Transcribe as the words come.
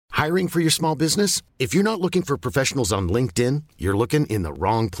Hiring for your small business? If you're not looking for professionals on LinkedIn, you're looking in the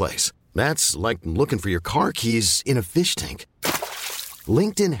wrong place. That's like looking for your car keys in a fish tank.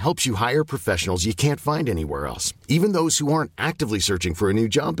 LinkedIn helps you hire professionals you can't find anywhere else, even those who aren't actively searching for a new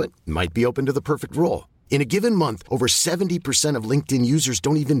job but might be open to the perfect role. In a given month, over 70% of LinkedIn users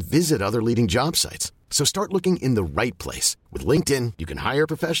don't even visit other leading job sites. So start looking in the right place. With LinkedIn, you can hire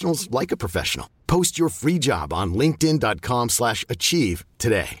professionals like a professional. Post your free job on linkedin.com/achieve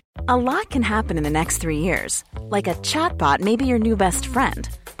today. A lot can happen in the next 3 years. Like a chatbot may be your new best friend.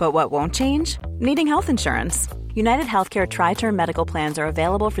 But what won't change? Needing health insurance. United Healthcare Tri-Term Medical Plans are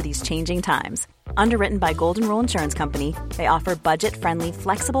available for these changing times. Underwritten by Golden Rule Insurance Company, they offer budget-friendly,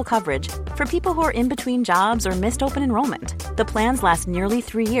 flexible coverage for people who are in between jobs or missed open enrollment. The plans last nearly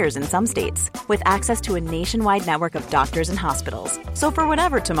 3 years in some states, with access to a nationwide network of doctors and hospitals. So for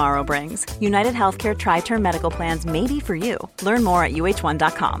whatever tomorrow brings, United Healthcare Tri-Term Medical Plans may be for you. Learn more at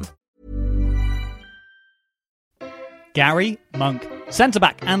uh1.com. Gary Monk,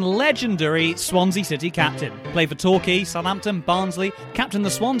 centre-back and legendary Swansea City captain. Played for Torquay, Southampton, Barnsley, captained the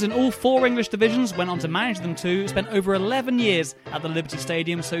Swans in all 4 English divisions, went on to manage them too, spent over 11 years at the Liberty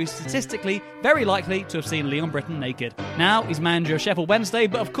Stadium, so he's statistically very likely to have seen Leon Britton naked. Now he's manager of Sheffield Wednesday,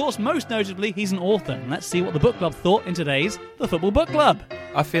 but of course most notably he's an author. And let's see what the book club thought in today's The Football Book Club.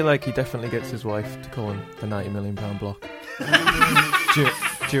 I feel like he definitely gets his wife to call him the £90 million block.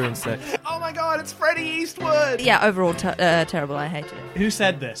 During sex. Oh my god, it's Freddie Eastwood! Yeah, overall terrible. I hated it. Who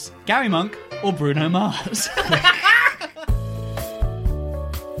said this? Gary Monk or Bruno Mars?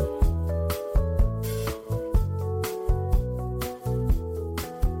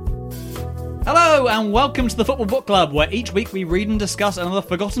 Hello and welcome to the Football Book Club, where each week we read and discuss another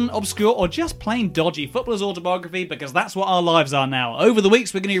forgotten, obscure or just plain dodgy footballer's autobiography, because that's what our lives are now. Over the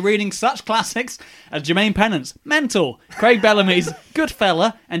weeks we're going to be reading such classics as Jermaine Pennant's Mental, Craig Bellamy's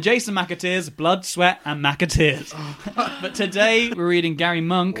Goodfella and Jason McAteer's Blood, Sweat and McAteers. But today we're reading Gary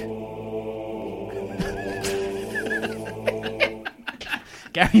Monk.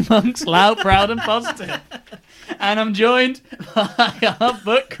 Gary Monk's Loud, Proud and Positive. And I'm joined by our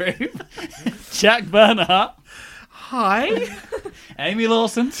book group, Jack Bernhardt. Hi. Amy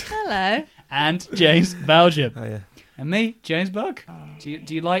Lawson. Hello. And James Belgium. Oh, yeah. And me, James Bug. Do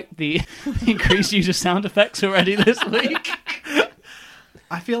you like the increased use of sound effects already this week?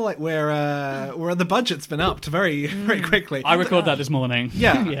 I feel like the budget's been upped very quickly. I recorded that this morning.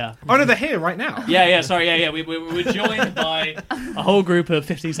 Yeah. Yeah. Oh no, they're here right now. Yeah, sorry, yeah. We were joined by a whole group of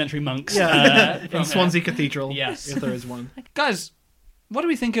 15th century monks. In Swansea Cathedral. Yes. If there is one. Guys, what do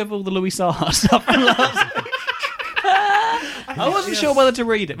we think of all the Louis Saha stuff from last week? I wasn't sure whether to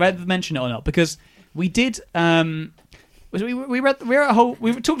read it, whether to mention it or not, because we did. We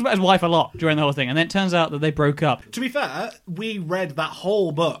talked about his wife a lot during the whole thing, and then it turns out that they broke up. To be fair, we read that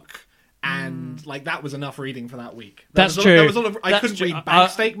whole book, and that was enough reading for that week. That's true. I couldn't read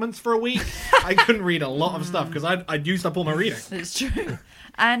bank statements for a week. I couldn't read a lot of stuff because I'd used up all my reading. It's true.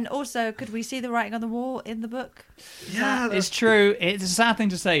 And also, could we see the writing on the wall in the book? Yeah, it's true. It's a sad thing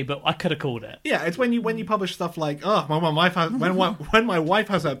to say, but I could have called it. Yeah, it's when you publish stuff like, oh, when my wife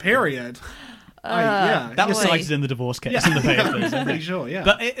has her period. That was cited in the divorce case in the papers. I'm pretty sure, yeah.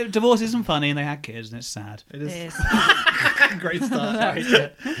 But divorce isn't funny, and they had kids, and it's sad. It is. Great start.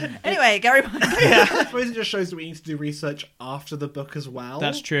 Anyway, Gary Monk. Yeah, I suppose it just shows that we need to do research after the book as well.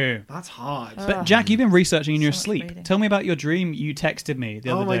 That's true. That's hard. But Jack, you've been researching in your sleep. reading. Tell me about your dream you texted me the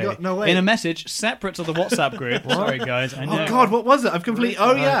other day. Oh my god, no way. In a message separate to the WhatsApp group. Sorry, guys. I know. Oh god, what was it? I've completely...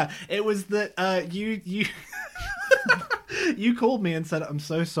 Oh yeah, it was that you... You called me and said, I'm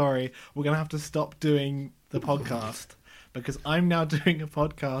so sorry, we're going to have to stop doing the podcast because I'm now doing a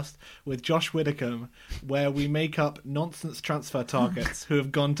podcast with Josh Widdicombe where we make up nonsense transfer targets who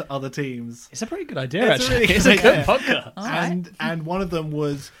have gone to other teams. It's a pretty good idea, It's a actually. really It's good a good idea. podcast. And one of them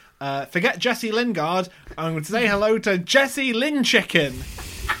was, forget Jesse Lingard, I'm going to say hello to Jesse Lynn Chicken.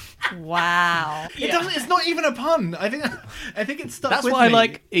 Wow. It's not even a pun. I think it's stuck That's with why me. I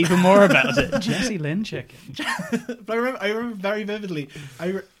like even more about it. Jesse Lynn Chicken. But I remember very vividly.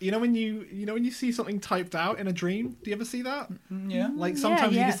 You know when you see something typed out in a dream. Do you ever see that? Yeah. Like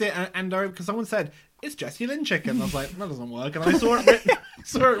sometimes Yeah. you can see it, and because someone said it's Jesse Lynn Chicken. I was like, that doesn't work. And I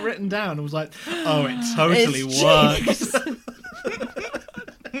saw it written down. And was like, oh, it totally works.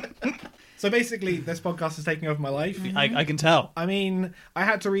 So basically, this podcast is taking over my life. I can tell. I mean, I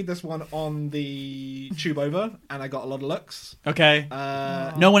had to read this one on the tube over, and I got a lot of looks. Okay.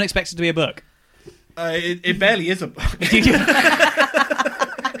 No one expects it to be a book. It barely is a book.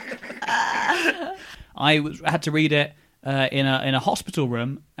 I had to read it in a hospital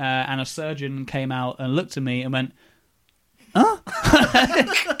room, and a surgeon came out and looked at me and went, "Huh?"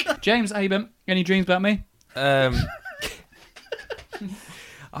 James, how you been? Any dreams about me? I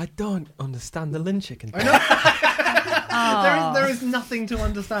don't understand the Lynn chicken. I know. There is nothing to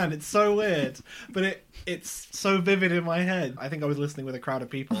understand. It's so weird, but it's so vivid in my head. I think I was listening with a crowd of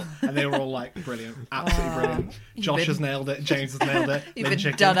people, and they were all like, "Brilliant, absolutely brilliant." Josh has nailed it. James has nailed it. You've Lynn been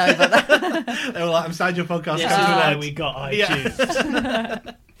chicken. done over that. They were like, "I'm sad your podcast." This came is to an why end." we got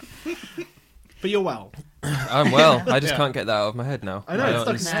iTunes. But you're well. I'm well. I just can't get that out of my head now. I know, it's don't stuck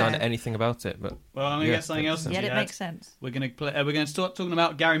in understand there. anything about it. But Well, I'm gonna get something else. Yet into it your makes head. sense. We're gonna start talking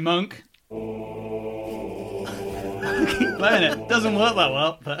about Gary Monk. Keep playing it. Doesn't work that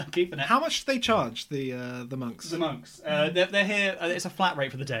well, but keeping it. How much do they charge the monks? The monks. They're here. It's a flat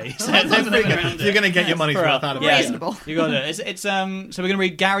rate for the day. So That's they're pretty good. around You're it. going to get your money's For worth us. out of Yeah, it. Reasonable. You got it. It's so we're going to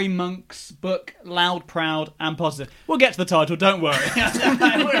read Gary Monk's book, Loud, Proud, and Positive. We'll get to the title. Don't worry.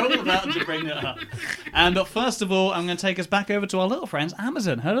 We're all about to bring that up. But first of all, I'm going to take us back over to our little friends,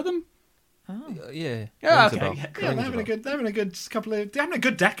 Amazon. Heard of them? yeah. Yeah, rings a okay, bell. yeah, Yeah, they're having a good couple of. They're having a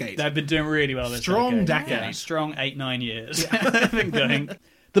good decade. They've been doing really well this Strong decade. decade. Yeah, strong 8-9 years. They've been going.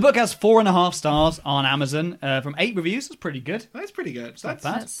 The book has 4.5 stars on Amazon from 8 reviews. That's pretty good. That's pretty good. not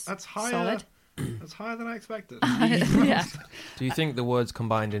bad. That's higher. Solid. That's higher than I expected. Yeah. Do you think the words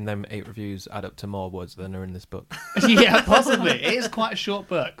combined in them 8 reviews add up to more words than are in this book? Yeah, possibly. It is quite a short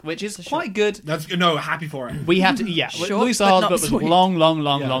book, which is quite good. That's no happy for it. We have to, yeah. Short, Louis but Sahar's not book was sweet.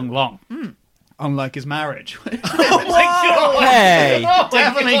 long. Yeah. Unlike his marriage. Hey!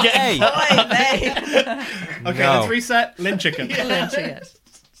 Definitely getting Hey! Okay, No. let's reset. Lynn chicken. Yes.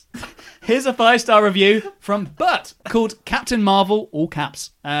 Here's a 5-star review from Butt called Captain Marvel, all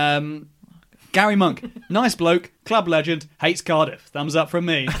caps. Gary Monk, nice bloke, club legend, hates Cardiff. Thumbs up from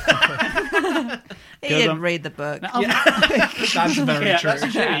me. He Goes didn't on. read the book. That's very Yeah, true.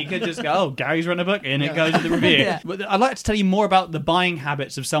 that's true. You could just go, oh, Gary's written a book, and it goes in the review. Yeah. But I'd like to tell you more about the buying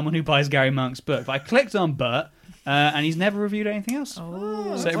habits of someone who buys Gary Monk's book. But I clicked on Bert, and he's never reviewed anything else.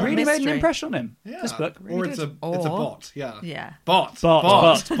 Oh, So it it's a really made an mystery. impression on him. Yeah. This book really or it's did. a bot. Yeah. Yeah. Bot.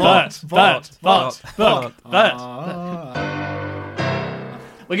 Bot.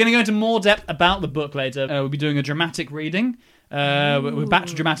 We're going to go into more depth about the book later. We'll be doing a dramatic reading. We're back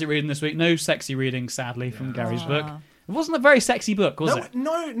to dramatic reading this week. No sexy reading, sadly, from Gary's book. It wasn't a very sexy book, was it?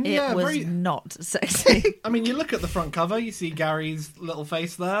 No, It yeah, was very. not sexy. I mean, you look at the front cover, you see Gary's little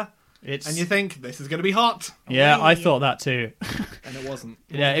face there, It's and you think this is going to be hot. yeah, I Whee! thought that too. and it wasn't.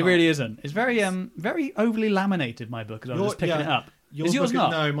 Yeah, it wasn't really hot. isn't. It's very overly laminated. My book, as I was just picking it up. Is yours book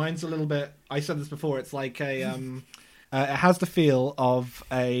not? No, mine's a little bit. I said this before. It's like a. It has the feel of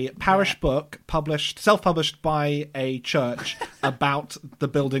a parish book self-published by a church about the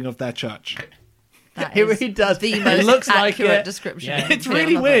building of their church. That It is really does. The It most looks like accurate it. description. Yeah. It's Yeah,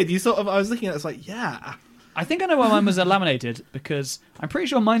 really I love weird. it. I was looking at it, it's like, yeah. I think I know why mine was laminated because I'm pretty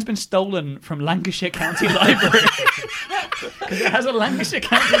sure mine's been stolen from Lancashire County Library because it has a Lancashire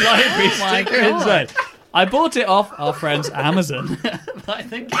County Library my sticker God. inside. I bought it off our friends Amazon. But I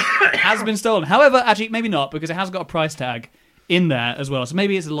think it has been stolen. However, actually, maybe not because it has got a price tag in there as well. So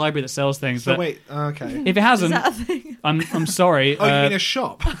maybe it's a library that sells things. So but wait, okay. if it hasn't, Is that a thing? I'm sorry. Oh, you mean a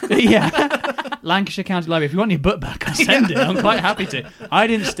shop? Yeah, Lancashire County Library. If you want your book back, I'll send it. I'm quite happy to. I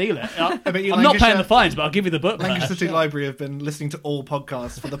didn't steal it. I'm bet you not Lancashire- paying the fines, but I'll give you the book back. Lancashire City Library have been listening to all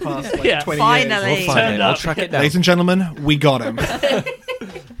podcasts for the past Yeah. 20 Finally. years. We'll find Turned it. We'll up. track it down. Ladies and gentlemen, we got him.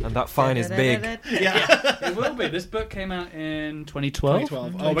 And that fine is big. Yeah. It will be. This book came out in 2012.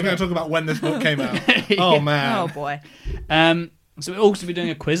 2012. Oh, we're going to talk about when this book came out. Oh, man. Oh boy. So we'll also be doing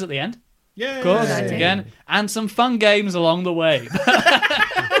a quiz at the end, Yeah. of course, Exciting. again, and some fun games along the way.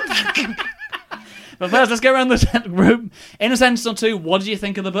 But first, let's go around the room. In a sentence or two, what did you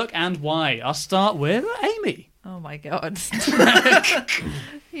think of the book and why? I'll start with Amy. Oh my god.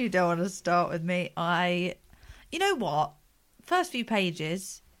 You don't want to start with me. You know what? First few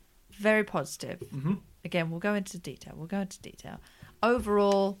pages, very positive. Mm-hmm. Again, we'll go into detail.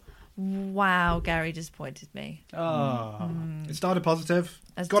 Overall, wow, Gary disappointed me. Oh. It started positive.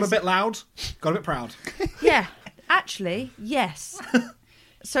 As Got a dis- bit loud. Got a bit proud. Yeah, actually, yes.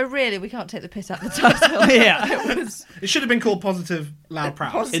 So really, we can't take the piss out of the title. Yeah. It was It should have been called Positive, Loud,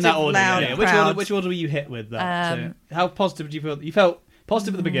 Proud. Positive. In that order, Loud, yeah. proud. Which order were you hit with that? So how positive did you feel? You felt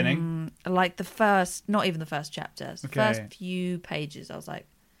positive at the beginning. like the first, not even the first chapter. The Okay. first few pages, I was like,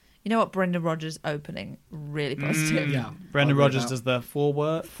 you know what, Brendan Rodgers opening, really positive. Yeah. Brendan I'll agree Rodgers with does the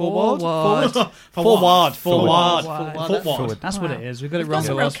forward. Forward. That's what it is. We've got it We've wrong got the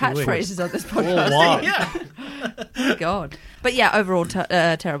some real last few weeks. catchphrases on this podcast. Forward. Yeah. God. But yeah, overall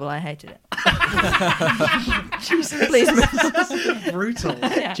terrible. I hated it. Jesus, please. Brutal.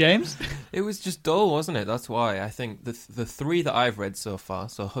 James? It was just dull, wasn't it? That's why I think the three that I've read so far,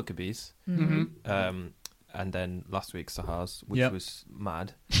 so Huckabees, and then last week Sahar's, which was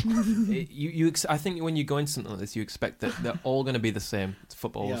mad. I think when you go into something like this, you expect that they're all going to be the same. It's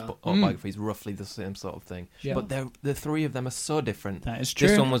football autobiographies, roughly the same sort of thing. Yeah. But the three of them are so different. That is true.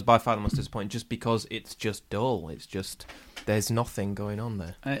 This one was by far the most disappointing, just because it's just dull. It's just there's nothing going on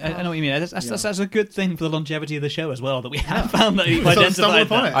there. I know what you mean. That's a good thing for the longevity of the show as well, that we have found that you've stumbled identified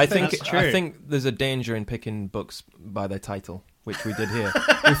upon that. it. I think there's a danger in picking books by their title, which we did here.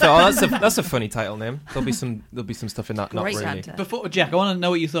 We thought, that's a funny title name. There'll be some stuff in that. Not Great really. banter. Before Jack, I want to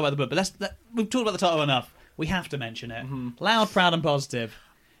know what you thought about the book, but we've talked about the title enough. We have to mention it. Loud, proud, and positive.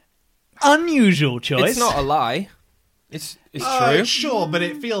 Unusual choice. It's not a lie. It's true. Sure, but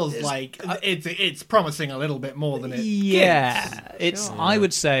it feels like it's promising a little bit more than it Yeah, it's. Sure. I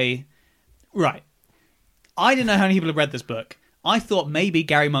would say, right. I didn't know how many people have read this book. I thought maybe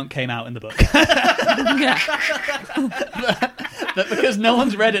Gary Monk came out in the book. But because no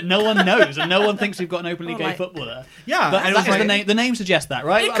one's read it, no one knows, and no one thinks we've got an openly gay footballer. Yeah, but and it that was is like- the name suggests that,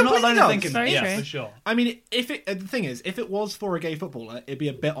 right? It I'm not alone in completely thinking does. that. Very Yeah, true. for sure. I mean, the thing is, if it was for a gay footballer, it'd be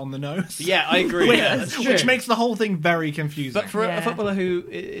a bit on the nose. Yeah, I agree. which, Yeah, that's which true. makes the whole thing very confusing. But for a Yeah. footballer who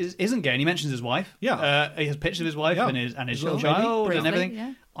isn't gay, and he mentions his wife. Yeah. He has pictures of his wife Yeah. and his His little little baby. child and Briefly, everything.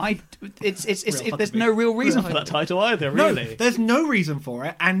 yeah. There's Huckabee. no real reason for that title either. no, Really, there's no reason for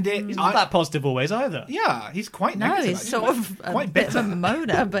it, and he's not that positive always either. Yeah, he's quite No, negative. he's actually. sort of a quite bit of bitter. a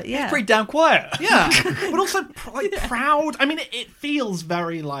moaner, but yeah. Pretty damn quiet. Yeah, but also proud. I mean, it feels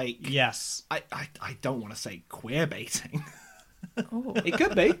very like. Yes, I don't want to say queer baiting. Ooh. it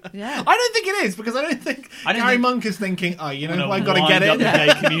could be. Yeah. I don't think it is, because I don't think Gary Monk is thinking, oh, you know, I've got to get Wind up it.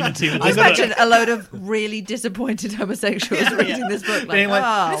 the gay community with I this book. imagine a load of really disappointed homosexuals reading this book, Being like,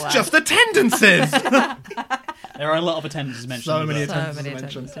 oh, it's well. just attendances. There are a lot of attendances mentioned. So in the many book. attendances many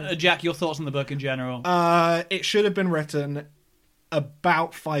mentioned. attendances. Jack, your thoughts on the book in general? It should have been written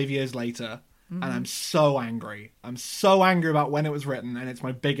about 5 years later, and I'm so angry. I'm so angry about when it was written, and it's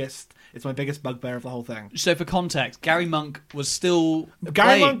my biggest bugbear of the whole thing. So, for context, Gary Monk was still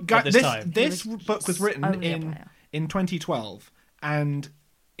Gary playing Monk, at this time. this He was book was written only a player. in 2012, and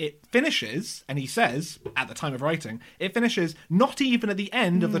it finishes, and he says at the time of writing, it finishes not even at the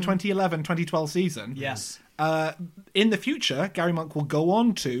end of the 2011-2012 season. Yes. In the future, Gary Monk will go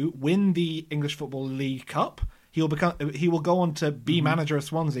on to win the English Football League Cup. He will go on to be manager of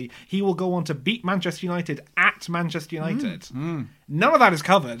Swansea. He will go on to beat Manchester United at Manchester United. None of that is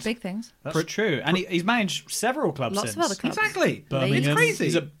covered. Big things. That's true. And he's managed several clubs Lots since. of other clubs. Exactly. Birmingham. It's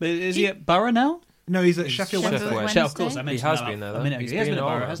crazy. Is he at Borough now? No, he's at Sheffield Sheffield Wednesday. Wednesday. Of course, I He mentioned has that been there, a though. minute ago. He's He has been been at all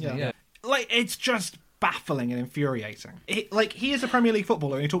Borough, right. hasn't he? Yeah. Like, it's just baffling and infuriating. He is a Premier League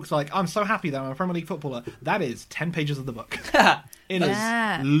footballer, and he talks like, I'm so happy that I'm a Premier League footballer. That is 10 pages of the book. It is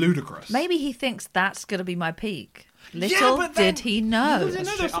Yeah. ludicrous. Maybe he thinks that's going to be my peak. Little but then- did he know. Little did he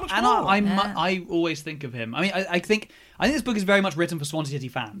know. There's so much And more. I always think of him. I mean, I think this book is very much written for Swansea City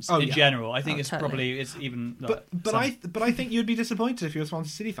fans Oh, in yeah. general. I think it's totally. probably it's even. But I think you'd be disappointed if you're a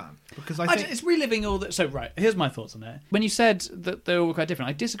Swansea City fan, because I think It's reliving all that. So right, here's my thoughts on it. When you said that they were quite different,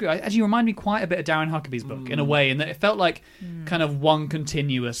 I disagree. Actually, you remind me quite a bit of Darren Huckabee's book in a way, in that it felt like kind of one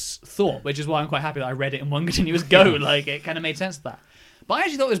continuous thought, which is why I'm quite happy that I read it in one continuous go. Like it kind of made sense to that. But I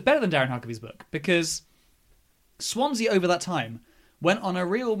actually thought it was better than Darren Huckabee's book, because Swansea over that time went on a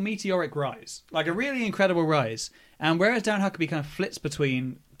real meteoric rise, like a really incredible rise. And whereas Darren Huckabee kind of flits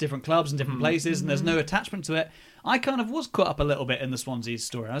between different clubs and different places, and there's no attachment to it, I kind of was caught up a little bit in the Swansea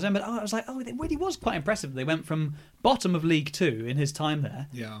story. I was like, it really was quite impressive. They went from bottom of League Two in his time there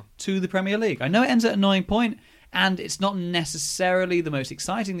to the Premier League. I know it ends at an annoying point, and it's not necessarily the most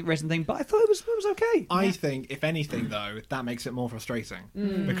exciting written thing, but I thought it was okay. I think, if anything, though, that makes it more frustrating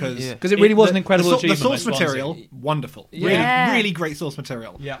because Because it really was an incredible the achievement The source by Swansea. material, wonderful, Yeah. really, really great source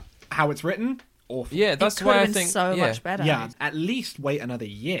material. Yeah. How it's written, awful. Yeah, It that's could why have I been think so much better. Yeah, at least wait another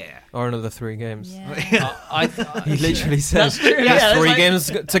year. or another 3 games. Yeah. He literally says, true, yeah, "There's that's 3 like-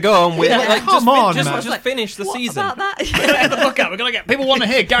 games to go, and we're like, Come on, just, man. just finish the What season." about that? Get the book out. We're gonna get people want to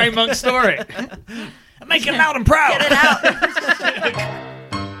hear Gary Monk's story. Make it loud and proud. Get it out.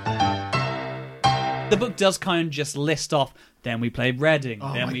 The book does kind of just list off. Then we played Reading.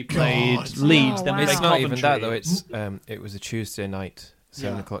 then my we played God. Leeds. Oh, then we wow. played It's not even that Coventry. though. It was a Tuesday night,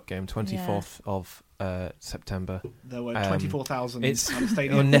 7:00 game, 24th of September. There were 24,000 It's at the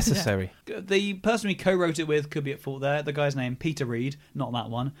stadium. unnecessary. The person we co-wrote it with could be at fault there. The guy's name, Peter Reed, not that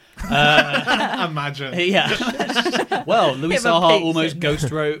one. Imagine. Yeah. Well, Louis Give a Saha Pete. almost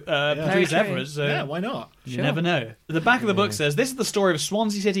ghost wrote Patrice Very true. Evra, so Yeah, why not? you never know. The back of the book says, "This is the story of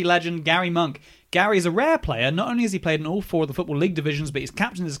Swansea City legend Gary Monk. Gary's a rare player. Not only has he played in all 4 of the Football League divisions, but he's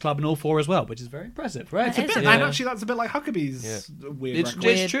captained his club in all 4 as well, which is very impressive, right? That is And actually, that's a bit like Huckabee's weird record.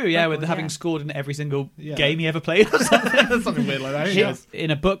 It's true, yeah, with record, having yeah. scored in every single game he ever played. Something weird like that. Who knows?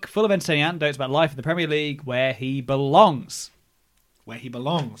 In a book full of entertaining anecdotes about life in the Premier League, where he belongs. Where he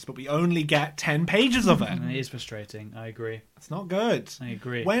belongs, but we only get 10 pages of it. And it is frustrating. I agree. It's not good. I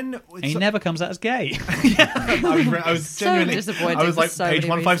agree. When And he never comes out as gay. I was So genuinely disappointed I was for like so page many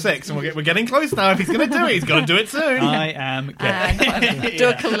 156, and we're getting close now. If he's going to do it, he's got to do it soon. I am gay. And do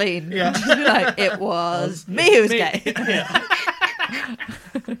a clean. Yeah. Like, it was me who was gay.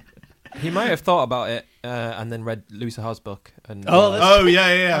 He might have thought about it and then read Louis Saha's book. And, Oh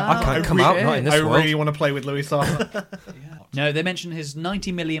yeah. I can't come out not in this I world. really want to play with Louis Saha. No, they mention his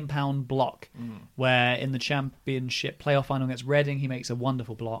 £90 million block, where in the Championship playoff final against Reading, he makes a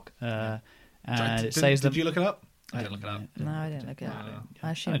wonderful block. And it says Did you look it up? I didn't look it up. No, I didn't look it up. I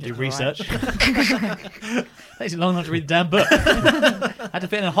I assumed do it was research. right. Takes you long enough to read the damn book. I had to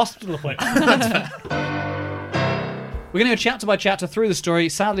fit in a hospital appointment. We're going to go chapter by chapter through the story.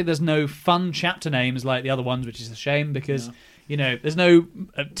 Sadly, there's no fun chapter names like the other ones, which is a shame because, there's no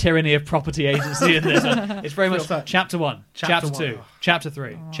tyranny of property agency in this. It's very much chapter 1, chapter 2, chapter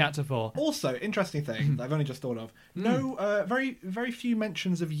 3, chapter 4. Also, interesting thing that I've only just thought of. No, very very few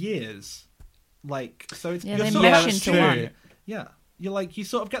mentions of years. Like, so it's Yeah, you're they sort of- mention that's to true. one. Yeah. You're like, you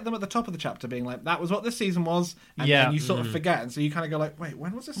sort of get them at the top of the chapter being like, that was what this season was, and Yeah. then you sort of forget, and so you kind of go like, wait,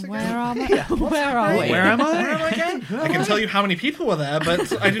 when was this again? Where are we? Where are we? Where am I? Where am I again? I can tell you how many people were there,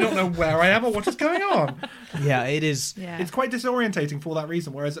 but I do not know where I am or what is going on. Yeah, it is. Yeah. It's quite disorientating for that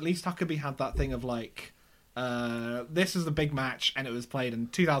reason, whereas at least Huckabee had that thing of like, this is the big match, and it was played in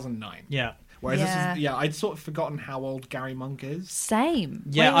 2009. Yeah. Whereas Yeah. this is, I'd sort of forgotten how old Gary Monk is. Same.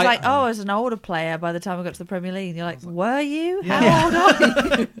 Yeah, Yeah, he was I- like, I was an older player by the time we got to the Premier League. And you're like, were you? Yeah. How old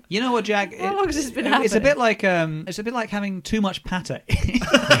are you? You know what, Jack? How long has this been It's a happening? bit like having too much pate.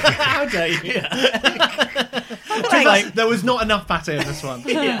 How dare you? There was not enough pate in this one.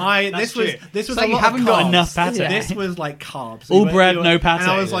 This was It's a like you lot haven't of got carbs. enough pate. This was like carbs. All You were- bread, you were- no pate. And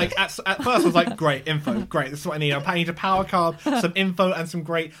I was like, at first I was like, great info, great. This is what I need. I need a power carb, some info, and some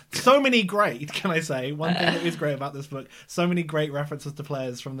great. So many great. Can I say one thing that is great about this book? So many great references to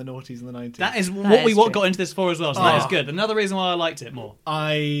players from the noughties and the 90s. That is That what we is got true. into this for as well, so that is Oh. good. Another reason why I liked it more.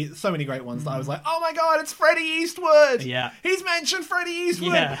 So many great ones that I was like, oh my god, it's Freddie Eastwood. Yeah. He's mentioned Freddie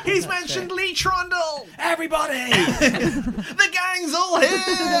Eastwood. Yeah. He's mentioned Lee Trundle. Everybody! The gang's all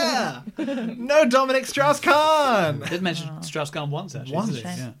here. No Dominic Strauss-Kahn. Did mention Strauss-Kahn once, actually. Once.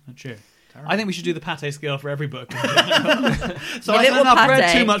 didn't he? Yeah, that's true. I think we should do the pate scale for every book. So Your I little I've read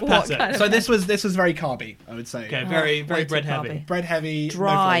pate, too much what pate. kind of So this was very carby, I would say. Okay, very, very way too bread heavy. carby. Bread heavy,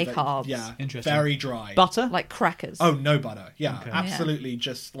 Dry no flavour. carbs. Yeah, Interesting. very dry. Butter? Like crackers. Oh, no butter. Yeah, Okay. absolutely,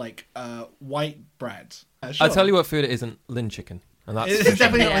 just like white bread. I'll tell you what food it isn't: Lynn chicken, and that's It's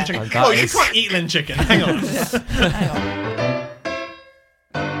definitely not Yeah. Lynn chicken. And that Oh, you is- can't eat Lynn chicken. Hang on. Hang on.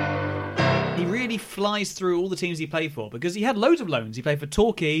 He really flies through all the teams he played for because he had loads of loans. He played for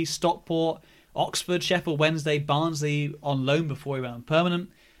Torquay, Stockport, Oxford, Sheffield Wednesday, Barnsley on loan before he went on permanent.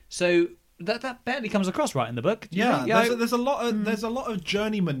 So that barely comes across right in the book. Do you Yeah, think? there's a lot of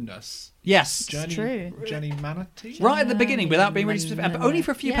journeymanness. Yes. True. Journeymanity. Right at the beginning, without being really specific, but only for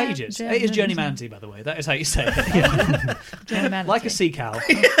a few Yeah, pages. journeyman. It is journeymanity, by the way. That is how you say it. Yeah. Germanity. Like a sea cow.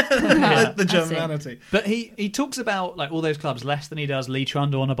 The That's Germanity. But he talks about like all those clubs less than he does Lee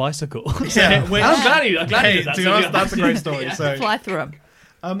Trundle on a bicycle. Yeah, which- I'm glad he did Hey, that. to be honest, that's a great story. So Fly through them.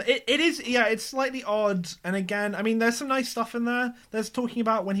 it is, yeah, it's slightly odd. And again, I mean, there's some nice stuff in there. There's talking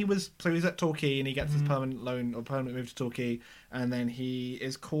about when he was at Torquay and he gets his permanent loan or permanent move to Torquay, and then he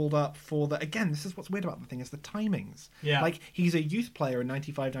is called up for the. Again, this is what's weird about the thing is the timings. Yeah. like he's a youth player in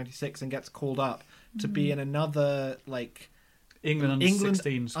 95, 96 and gets called up to be in another like. England under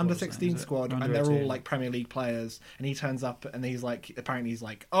 16 squad. under or something, 16 is it? squad, Under and they're all 18. like Premier League players. And he turns up, and he's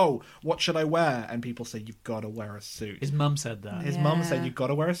like, "Oh, what should I wear?" And people say, "You've got to wear a suit." His mum said that. His Yeah. mum said, "You've got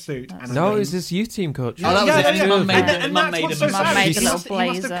to wear a suit." And no, then- it was his youth team coach. Oh, that was it. And his mum made and, the- and mum that's made what's him so a sad. made He the must, little he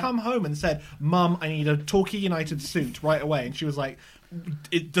must have blazer. come home and said, "Mum, I need a Torquay United suit right away." And she was like,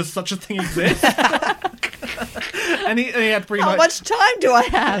 "Does such a thing exist?" and he had pretty How much time do I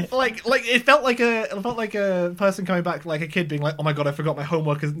have? like it felt like a person coming back, like a kid being like, "Oh my god, I forgot my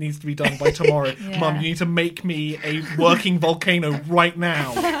homework. It needs to be done by tomorrow. Yeah. Mum, you need to make me a working volcano right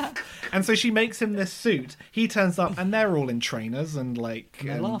now." And so she makes him this suit. He turns up, and they're all in trainers and like. And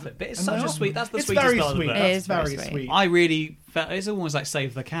they laugh it. But it's and such they a are. sweet. That's the It's sweetest very part of the sweet. book. It That's is very very sweet. sweet. I really it's almost like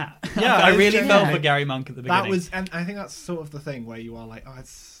Save the Cat. Yeah, I it's really felt genuinely- for Gary Monk at the beginning. That was, and I think that's sort of the thing where you are like, oh,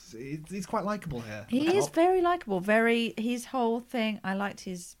 he's quite likable here. He is very likable. His whole thing. I liked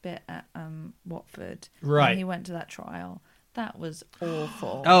his bit at Watford. Right. When he went to that trial. That was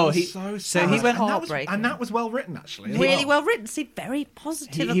awful. Oh, It was he so so sad. he went Heartbreaking. and that was well written actually. really well written. See, very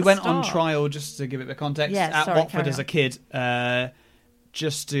positive. at he the went on start. trial, just to give it a bit of context, Yeah, at sorry, Watford carry as a on. kid.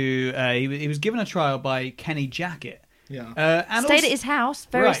 Just to he was given a trial by Kenny Jackett. Yeah. And Stayed also- at his house.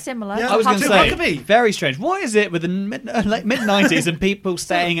 Very Right. similar. Yeah, I was going to Huckabee. say, Huckabee. very strange. What is it with the mid-90s and people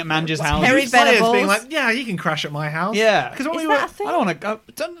staying at managers' houses? Harry Players Venables. being like, yeah, you can crash at my house. Yeah. Because when Is we that were, a thing? I don't want to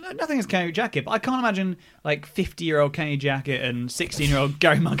go. Nothing against Kenny Jackett, but I can't imagine like 50-year-old Kenny Jackett and 16-year-old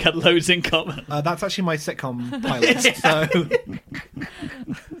Gary Monk had loads in common. that's actually my sitcom pilot. So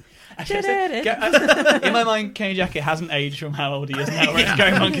In my mind, Kenny Jackett hasn't aged from how old he is now, whereas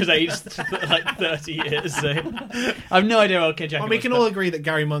Gary Monk has aged like 30 years. So I have no idea how old Kenny Jackett well, we was, can but- all agree that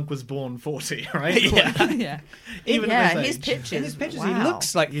Gary Monk was born 40, right? Yeah. yeah. Even yeah, at this his age. pictures. In his pictures, wow. he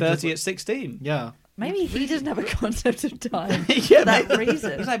looks like He 30 does look- at 16. Yeah. Maybe he doesn't have a concept of time Yeah, for that maybe.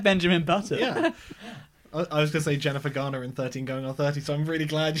 reason. He's like Benjamin Button. Yeah. I was going to say Jennifer Garner in 13 Going on 30, so I'm really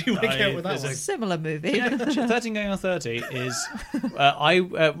glad you went out with that there's one. a- Similar movie. Yeah, 13 going on 30 is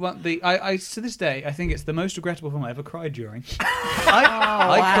I to this day I think it's the most regrettable film I ever cried during.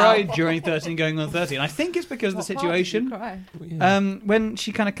 I wow. cried during 13 going on 30, and I think it's because of the What part did you situation. cry? When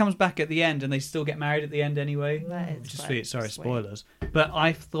she kind of comes back at the end and they still get married at the end anyway. That is Just quite sorry, sweet. spoilers. But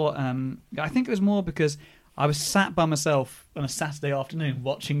I thought I think it was more because I was sat by myself on a Saturday afternoon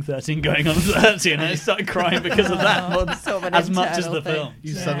watching 13 going on 30, and I started crying because of that more Sort of an as much as internal the thing. film.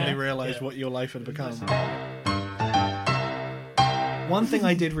 You Yeah. suddenly realised what your life had become. One thing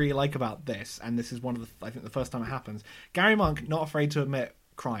I did really like about this, and this is one of the, I think the first time it happens, Gary Monk not afraid to admit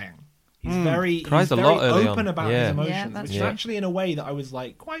crying. He's very, Cries he's a very lot early open on. about Yeah. his emotions, Yeah, that's which is true. actually in a way that I was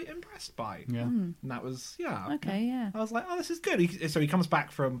like quite impressed by. Yeah. And that was, yeah. Okay, yeah. I was like, oh, this is good. So he comes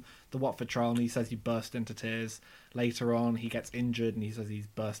back from the Watford trial and he says he burst into tears. Later on, he gets injured and he says he's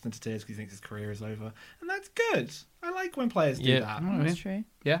burst into tears because he thinks his career is over. And that's good. I like when players do Yeah. that. Oh, That's true.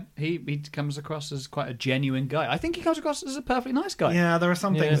 Yeah, he comes across as quite a genuine guy. I think he comes across as a perfectly nice guy. Yeah, there are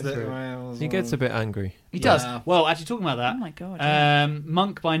some Yeah, things that... true. well, He gets a bit angry. He does. Yeah. Well, actually, talking about that. Oh my God,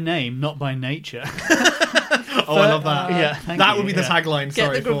 Monk by name, not by nature. Oh, I love that. Yeah, thank that you, would be the yeah. tagline. Get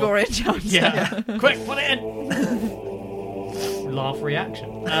Sorry the Gregorian chant. Yeah, quick, put it in. Laugh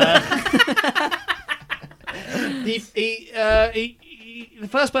reaction. The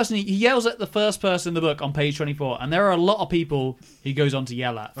first person he yells at the first person in the book on page 24, and there are a lot of people he goes on to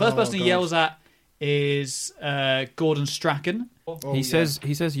yell at. First Oh, person he God. yells at is Gordon Strachan. Oh, he yeah.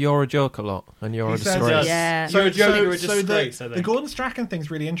 says you're a joke a lot, and you're He a says, disgrace. Yeah. You're a joke, you're a disgrace, I the think. Gordon Strachan thing's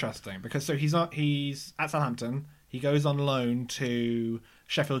really interesting because he's at Southampton. He goes on loan to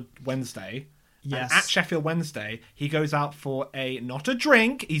Sheffield Wednesday. Yes. And at Sheffield Wednesday, he goes out for not a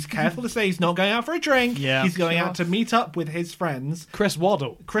drink. He's careful to say he's not going out for a drink. Yeah. He's going Sure. out to meet up with his friends. Chris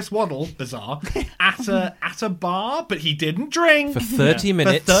Waddle. Chris Waddle, bizarre, at a bar, but he didn't drink For 30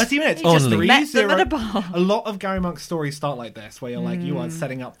 minutes. For 30 minutes, He just just met them 3-0. at a bar. A lot of Gary Monk's stories start like this, where you're like, you are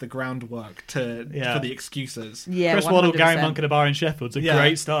setting up the groundwork Yeah. for the excuses. Yeah, Chris Waddle, 100%. Gary Monk at a bar in Sheffield's a Yeah.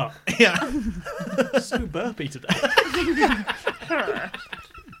 great start. Yeah. So burpy today.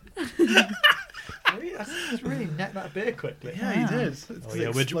 That's really necked that beer quickly. Yeah, he did.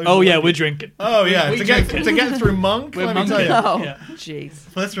 Oh yeah, we're drinking. Oh yeah, We to get through Monk, We're let me tell monking. you. Oh, Yeah. jeez.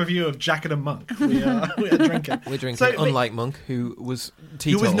 First review of Jacket and Monk. We are drinking. We're drinking, So, but- unlike Monk, who was Who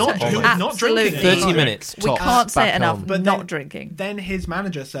teetotal. was not almost. drinking. Absolutely. 30 minutes. We tops, can't say back it enough. home. But Not then- drinking. Then his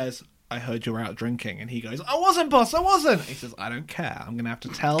manager says, I heard you were out drinking. And he goes, I wasn't, boss, I wasn't. He says, I don't care. I'm going to have to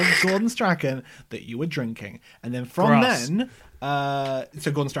tell Gordon Strachan that you were drinking. And then from Gross. then,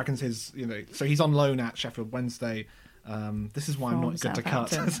 so Gordon Strachan's his, so he's on loan at Sheffield Wednesday. This is why I'm From not good to cut.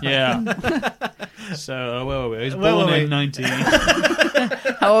 Southampton. Yeah. So where were we? He was Where born were we? in 19.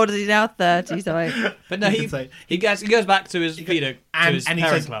 How old is he now? 30, sorry. But no, You he could say. he goes back to his to and his he parent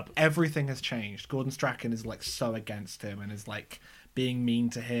says club. everything has changed. Gordon Strachan is like so against him and is like being mean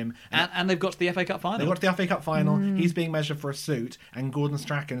to him. And they've got to the FA Cup final. They got to the FA Cup final. He's being measured for a suit, and Gordon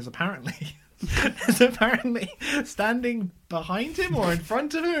Strachan is apparently standing behind him or in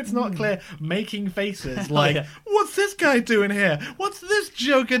front of him. It's not clear, making faces like, yeah. "What's this guy doing here? What's this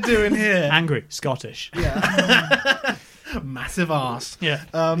joker doing here?" Angry, Scottish. Massive arse. Yeah.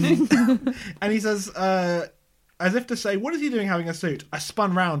 And he says, as if to say, what is he doing having a suit? I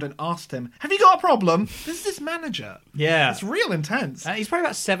spun round and asked him, have you got a problem? This is his manager. Yeah. It's real intense. He's probably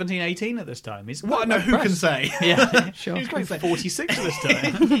about 17, 18 at this time. He's Well, no, who can say? Yeah, Sure. He's probably 46 at this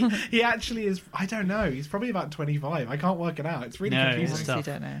time. He actually is, I don't know, he's probably about 25. I can't work it out. It's really No, confusing. it's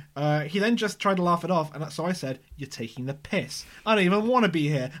Honestly, tough. don't know. He then just tried to laugh it off, and so I said, you're taking the piss. I don't even want to be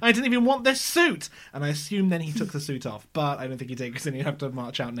here. I didn't even want this suit. And I assume then he took the suit off, but I don't think he did, because then he'd have to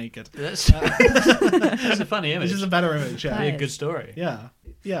march out naked. That's a funny image. Which is a better image, yeah. Be a good story. Yeah.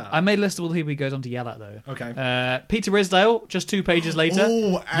 Yeah. I made a list of all the people he goes on to yell at, though. Okay. Peter Ridsdale, just 2 pages later.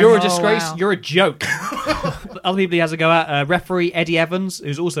 Oh, You're a oh, disgrace. wow. You're a joke. Other people he has to go at. Referee Eddie Evans,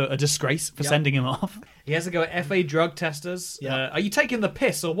 who's also a disgrace for sending him off. He has to go at FA drug testers. Yep. Are you taking the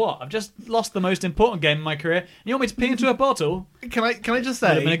piss or what? I've just lost the most important game in my career. And you want me to pee into a bottle? Can I just say...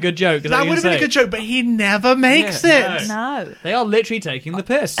 Would have been a good joke. That would have been a good joke, but he never makes Yeah, it. No. They are literally taking the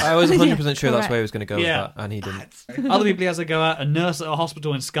piss. I was 100% sure that's correct. where he was going to go Yeah. with that, and he didn't. Other people he has to go at. A nurse at a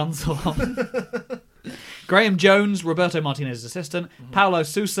hospital in Scunthorpe. Graham Jones, Roberto Martinez's assistant, Paulo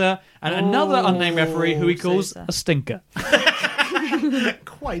Sousa, and another unnamed referee who he calls Sousa. a stinker.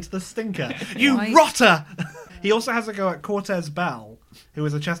 Quite the stinker. You Right. rotter! He also has a go at Cortez Bell, who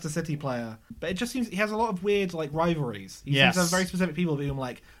is a Chester City player. But it just seems he has a lot of weird rivalries. He seems to have very specific people who I'm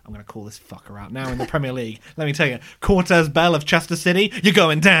like, I'm going to call this fucker out now in the Premier League. Let me tell you, Cortez Bell of Chester City, you're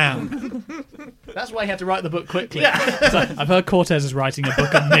going down. That's why he had to write the book quickly. So, I've heard Cortez is writing a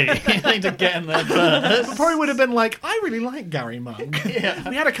book on me. I need to get in there first. But probably would have been like, I really like Gary Monk. Yeah.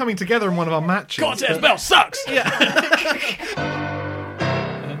 We had a coming together in one of our matches. Cortez but- Bell sucks! Yeah.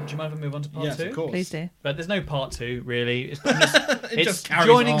 Do you mind if I move on to part Yes, 2? of course. Please do. But there's no part 2, really. It's just carries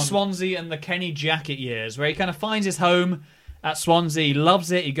joining on. Swansea and the Kenny Jackett years, where he kind of finds his home at Swansea, he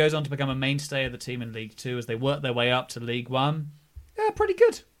loves it. He goes on to become a mainstay of the team in League 2 as they work their way up to League 1. Yeah, pretty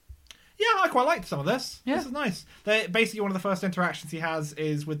good. Yeah, I quite liked some of this. Yeah. This is nice. Basically, one of the first interactions he has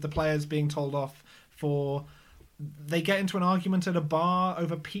is with the players being told off for... They get into an argument at a bar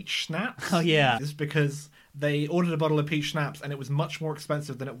over peach schnapps. Oh, yeah. It's because they ordered a bottle of peach schnapps and it was much more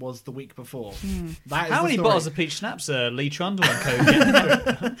expensive than it was the week before. That is How the many story. bottles of peach schnapps Lee Trundle and co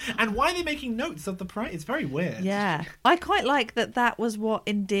getting through? And why are they making notes of the price? It's very weird. Yeah. I quite like that was what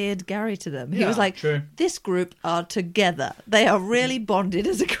endeared Gary to them. He Yeah, was like, true. this group are together. They are really bonded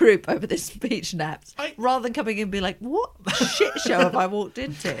as a group over this speech naps. Rather than coming in and be like, what shit show have I walked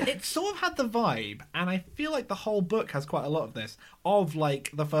into? It sort of had the vibe, and I feel like the whole book has quite a lot of this, of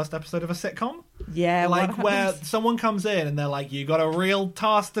like the first episode of a sitcom. Yeah. Like what where happens? someone comes in and they're like, you got a real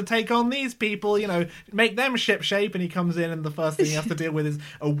task to take on these people, make them ship shape, and he comes in and the first thing he has to deal with is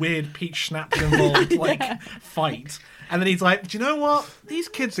a weird peach schnapps involved fight. And then he's like, do you know what? These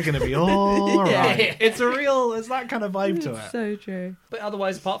kids are going to be all right. It's that kind of vibe to it. So true. But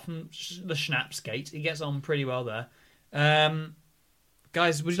otherwise, apart from the Schnapps gate, he gets on pretty well there.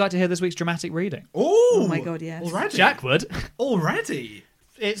 Guys, would you like to hear this week's dramatic reading? Oh my God, yes. Already? Jack would. Already?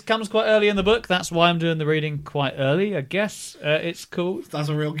 It comes quite early in the book. That's why I'm doing the reading quite early, I guess. It's cool. That's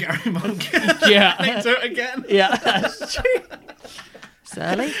a real Gary Monk. Yeah. They do it again. Yeah, that's true. It's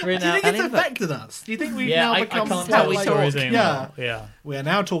early. Do you think it's affected us? Do you think we've now I become can't quite tell like- stories Yeah. anymore. Yeah. We are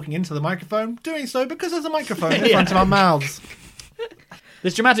now talking into the microphone, doing so because there's a microphone in front of our mouths.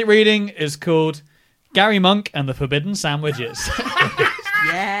 This dramatic reading is called Gary Monk and the Forbidden Sandwiches.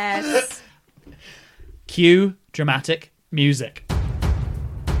 Yes. Cue dramatic music.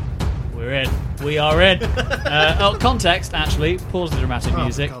 We're in. We are in. Context, actually. Pause the dramatic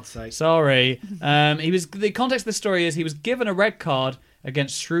music. for God's sake. Sorry. The context of the story is he was given a red card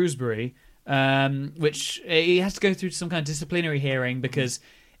against Shrewsbury, which he has to go through some kind of disciplinary hearing because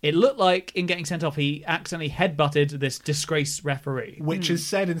it looked like in getting sent off he accidentally headbutted this disgraced referee. Which is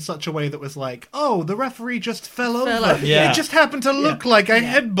said in such a way that was like, oh, the referee just fell over. over. Yeah. It just happened to look like I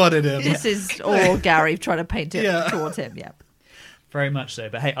headbutted him. This is all Gary trying to paint it Yeah. towards him. Yep. Very much so.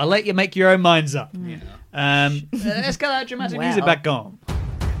 But hey, I'll let you make your own minds up. Let's get that dramatic Well. music back on.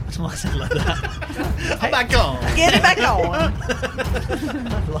 Why is it like that? I'm back on. Get it back on,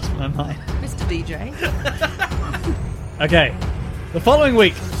 I've lost my mind. Mr. DJ. Okay. The following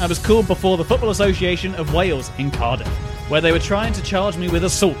week, I was called before the Football Association of Wales in Cardiff, where they were trying to charge me with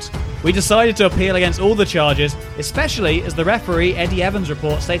assault. We decided to appeal against all the charges, especially as the referee Eddie Evans'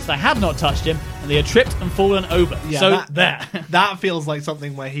 report states that I had not touched him and they had tripped and fallen over. Yeah, so that feels like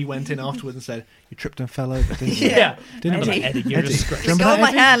something where he went in afterwards and said, you tripped and fell over, didn't you? Yeah. Didn't Eddie. you? Eddie, you're a disgrace. Let go of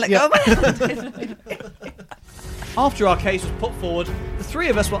my hand. Let go of my hand. After our case was put forward, the three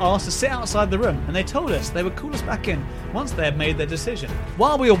of us were asked to sit outside the room, and they told us they would call us back in once they had made their decision.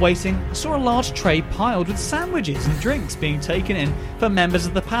 While we were waiting, I saw a large tray piled with sandwiches and drinks being taken in for members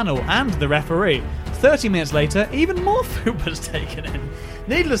of the panel and the referee. 30 minutes later, even more food was taken in.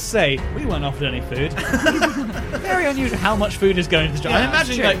 Needless to say, we weren't offered any food. Very unusual how much food is going to the job. I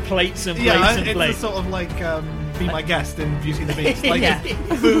imagine true. like plates and plates Yeah, and it's plates. sort of like Be My Guest in Beauty and the Beast. Like Yeah.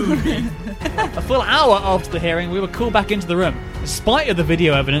 food. A full hour after the hearing, we were called back into the room. Despite of the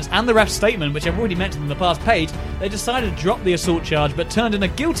video evidence and the ref's statement, which I've already mentioned in the past page, they decided to drop the assault charge but turned in a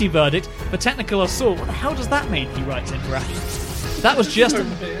guilty verdict for technical assault. What the hell does that mean? He writes into Ref. That was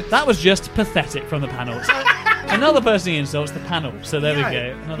just pathetic from the panels. Another person he insults, the panel. So there we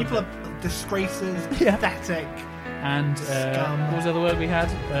go. Another People are disgraces, Yeah. pathetic. And Scum. what was the other word we had?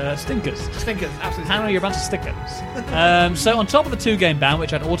 Stinkers. Stinkers, absolutely. Panel, you're a bunch of stickers. So on top of the 2-game ban,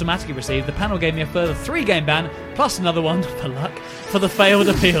 which I'd automatically received, the panel gave me a further 3-game ban, plus another one, for luck, for the failed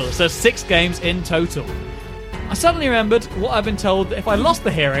appeal. So 6 games in total. I suddenly remembered what I've been told that if I lost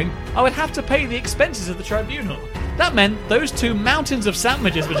the hearing, I would have to pay the expenses of the tribunal. That meant those 2 mountains of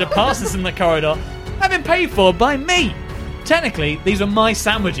sandwiches which had passed us in the corridor had been paid for by me. Technically, these were my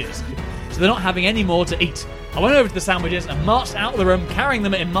sandwiches, so they're not having any more to eat. I went over to the sandwiches and marched out of the room carrying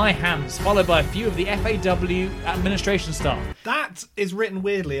them in my hands, followed by a few of the FAW administration staff. That is written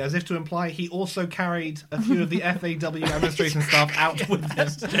weirdly, as if to imply he also carried a few of the FAW administration staff out with him.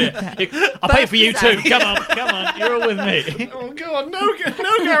 I'll pay for you too. Come on, you're all with me. Oh God, no,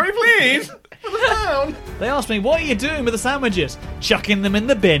 Gary, please! Put them down! They asked me, what are you doing with the sandwiches? Chucking them in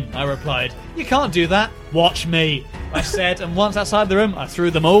the bin, I replied. You can't do that. Watch me, I said, and once outside the room, I threw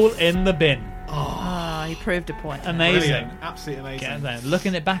them all in the bin. Oh, he proved a point. Amazing. Brilliant. Absolutely amazing. Get them.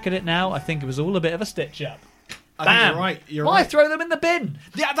 Looking back at it now, I think it was all a bit of a stitch-up. I think Bam! you're right. You're Why right. throw them in the bin?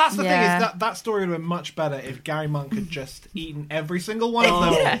 Yeah, that's the Yeah. thing. Is that story would have been much better if Gary Monk had just eaten every single one of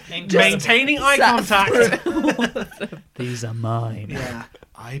them, Yeah. maintaining eye contact. These are mine. Yeah,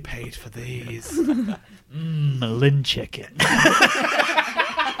 I paid for these. Lynn chicken.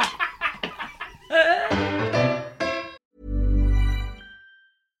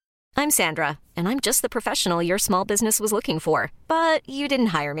 I'm Sandra, and I'm just the professional your small business was looking for. But you didn't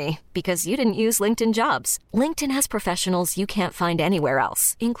hire me because you didn't use LinkedIn Jobs. LinkedIn has professionals you can't find anywhere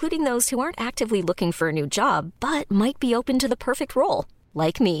else, including those who aren't actively looking for a new job, but might be open to the perfect role,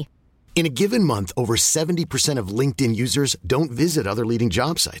 like me. In a given month, over 70% of LinkedIn users don't visit other leading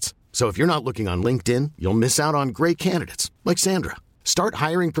job sites. So if you're not looking on LinkedIn, you'll miss out on great candidates like Sandra. Start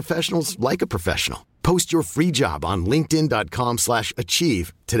hiring professionals like a professional. Post your free job on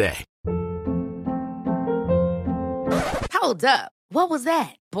linkedin.com/achieve today. Hold up. What was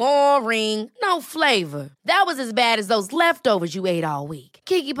that? Boring. No flavor. That was as bad as those leftovers you ate all week.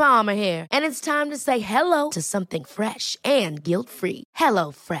 Keke Palmer here, and it's time to say hello to something fresh and guilt-free.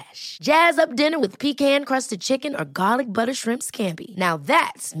 Hello Fresh. Jazz up dinner with pecan-crusted chicken or garlic butter shrimp scampi. Now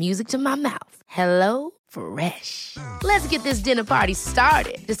that's music to my mouth. Hello Fresh. Let's get this dinner party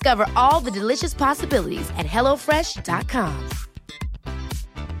started. Discover all the delicious possibilities at HelloFresh.com.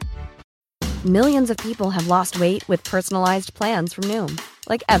 Millions of people have lost weight with personalized plans from Noom.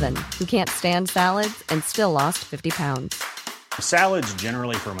 Like Evan, who can't stand salads and still lost 50 pounds. Salads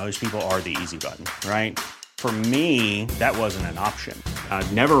generally for most people are the easy button, right? For me, that wasn't an option. I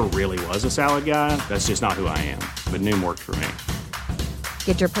never really was a salad guy. That's just not who I am. But Noom worked for me.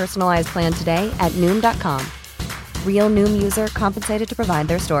 Get your personalized plan today at Noom.com. Real Noom user compensated to provide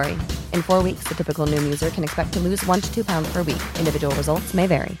their story. In 4 weeks, the typical Noom user can expect to lose 1 to 2 pounds per week. Individual results may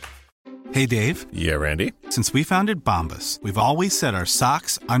vary. Hey, Dave. Yeah, Randy. Since we founded Bombas, we've always said our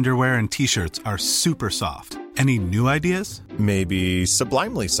socks, underwear, and T-shirts are super soft. Any new ideas? Maybe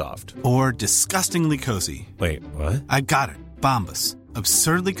sublimely soft. Or disgustingly cozy. Wait, what? I got it. Bombas.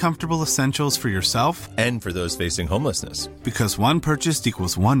 Absurdly comfortable essentials for yourself and for those facing homelessness. Because one purchased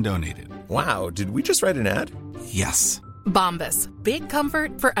equals one donated. Wow, did we just write an ad? Yes. Bombas. Big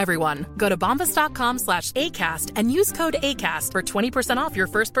comfort for everyone. Go to bombas.com/ACAST and use code ACAST for 20% off your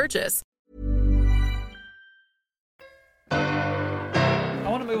first purchase. I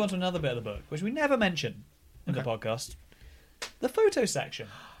want to move on to another bit of the book, which we never mention in the podcast. The photo section.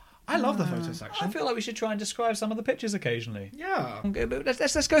 I love the photo section. I feel like we should try and describe some of the pictures occasionally. Yeah. Okay, but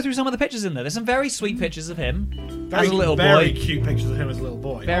let's go through some of the pictures in there. There's some very sweet pictures of him Very, as a little very boy. cute pictures of him as a little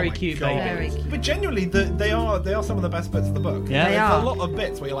boy. Very my cute God. baby. Very cute. But genuinely, they are some of the best bits of the book. Yeah. They There's are. a lot of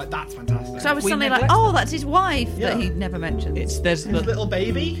bits where you're like, that's fantastic. So I was We suddenly like, neglect oh, them. that's his wife Yeah. that he never mentions. His There's the little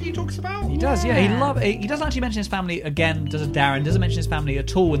baby he talks about. He does, yeah. He doesn't actually mention his family again. Doesn't Darren? Doesn't mention his family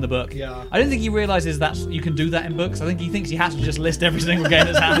at all in the book. Yeah. I don't think he realizes that you can do that in books. I think he thinks he has to just list every single game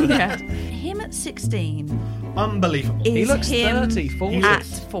that's happened. Yeah. Him at 16 unbelievable. He looks him 30, 40. at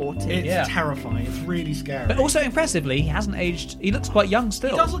 40. It's Yeah. terrifying. It's really scary. But also impressively, he hasn't aged. He looks quite young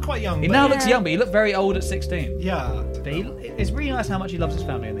still. he does look quite young. He but now looks young, but he looked very old at 16. yeah. But it's really nice how much he loves his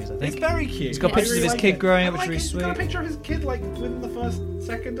family in these, I think. It's very cute. He's got I pictures really of his like kid it. growing I up, which is really He's got a sweet. picture of his kid like within the first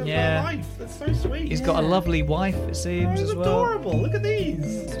second of Yeah. their life. That's so sweet. He's got a lovely wife, it seems, It's as well. adorable. Look at these.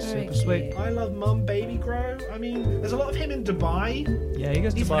 Super sweet. I love Mum Baby Grow. I mean, there's a lot of him in Dubai. Yeah, he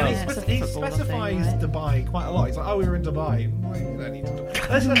goes to He's, Dubai. he specifies Dubai quite a lot. He's like, oh, we were in Dubai. I'm like, I need to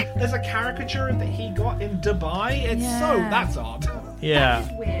there's a caricature that he got in Dubai. It's that's odd. Yeah.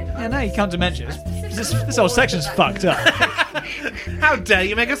 Yeah, no, you can't mention it. This whole section's fucked up. How dare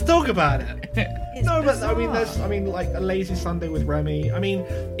you make us talk about it? No, but I mean, like a lazy Sunday with Remy. I mean,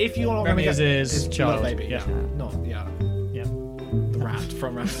 if you're not Remy going to is his child. baby, Yeah. yeah, Yeah. the rat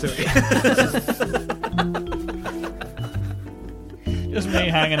from Ratatouille. Just me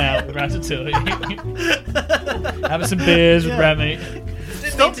hanging out with Ratatouille. Having some beers with Remy.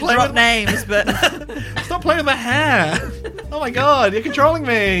 Stop playing Drop with names, but Stop playing with my hair. Oh my god, you're controlling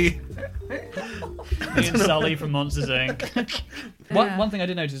me. Me and Sully from Monsters Inc. One thing I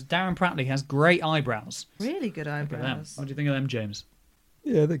did notice is Darren Prattley has great eyebrows. really good Look at them. eyebrows. What do you think of them, James?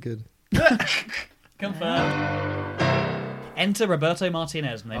 Yeah, they're good. Confirmed. Enter Roberto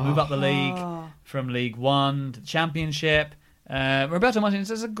Martinez, and they move up the league from League One to the Championship. Roberto Martinez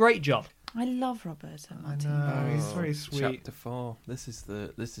does a great job. I love Roberto I Martinez. know, he's very sweet. Chapter 4. This is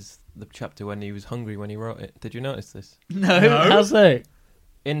the chapter when he was hungry when he wrote it. Did you notice this? No. How's that?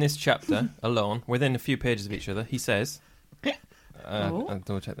 In this chapter alone, within a few pages of each other, he says, I'll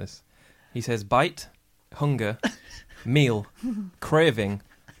double check this. He says, bite, hunger, meal, craving,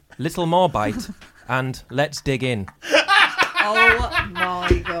 little more bite, and let's dig in. Oh my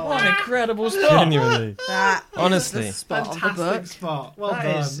god! What an incredible spot! Genuinely. That is Honestly. the spot of the Fantastic book. spot. Well That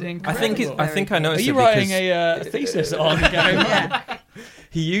done. is incredible. I think I Are noticed you it writing because a thesis on Gary Monk? Yeah.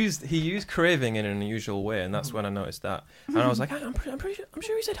 he used craving in an unusual way, and that's when I noticed that. And I was like, I'm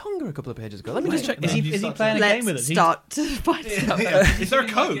sure he said hunger a couple of pages ago. Let me just check. Is he playing a game with us? Let's start to find out. Is there a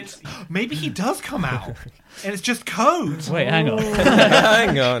code? Maybe he does come out, and it's just code. Wait, hang on.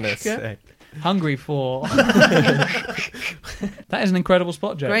 Hang on a sec. Hungry for. That is an incredible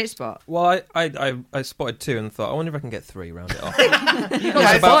spot, Joe. Great spot. Well, I spotted 2 and thought, I wonder if I can get 3 round it off. Yeah, It's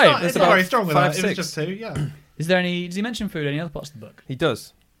it's fine. not, It's not very strong with 5, that. It was 6. just 2, yeah. Is there any? Does he mention food? Any other parts of the book? He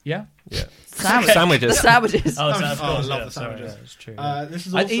does. Yeah. Yeah. The Sandwiches. sandwiches. Oh, Oh, of I course, love yeah, the sorry, sandwiches. yeah, it's true. This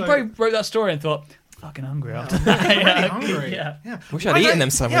is also... He probably wrote that story and thought, "Fucking hungry after that." Really Yeah. hungry. Yeah. Wish I'd eaten them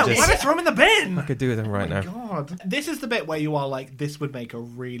sandwiches. Yeah, why did I throw them in the bin? I could do with them right now. God. This is the bit where you are like, this would make a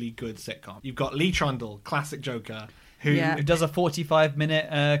really good sitcom. You've got Lee Trundle, classic Joker, who... Yeah. Who does a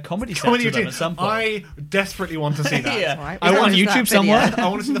 45-minute comedy set Comedy to them routine. at some point? I desperately want to see that. Yeah. Right. I Is want that on just YouTube that video? somewhere. I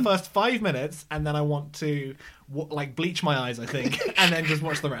want to see the first 5 minutes, and then I want to like bleach my eyes, I think, and then just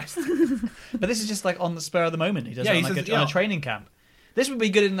watch the rest. But this is just like on the spur of the moment. He does Yeah, it he on, says, on yeah. a training camp. This would be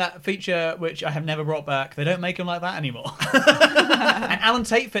good in that feature, which I have never brought back. They don't make them like that anymore. And Alan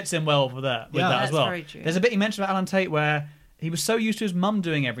Tate fits in well with that, Yeah. as That's well. very true. There's a bit you mentioned about Alan Tate where he was so used to his mum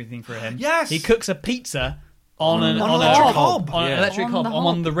doing everything for him. Yes. He cooks a pizza on an On an electric hob. on an Yeah. electric On hob, the on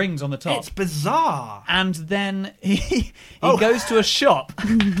one hob. of the rings on the top. It's bizarre. And then he Oh. goes to a shop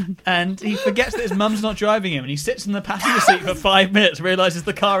and he forgets that his mum's not driving him, and he sits in the passenger seat for 5 minutes, realizes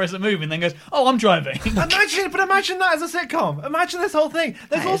the car isn't moving, then goes, "Oh, I'm driving." Imagine that as a sitcom. Imagine this whole thing.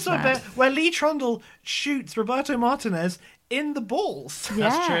 There's That is also a mad. bit where Lee Trundle shoots Roberto Martinez in the balls. Yeah,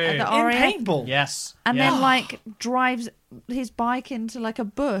 true. at the In RAF. paintball. Yes. And yeah. then like drives his bike into like a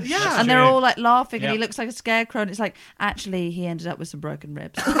bush. Yeah. That's and they're true. all like laughing, Yeah. and he looks like a scarecrow. And it's like actually he ended up with some broken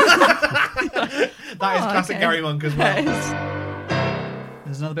ribs. That is classic okay. Gary Monk as well.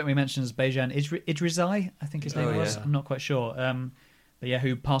 There's another bit we mentioned is Bejan Idrizai, I think his name Oh, was. yeah. I'm not quite sure. But yeah,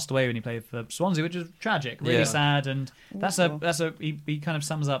 who passed away when he played for Swansea, which is tragic, really Yeah. sad, and he kind of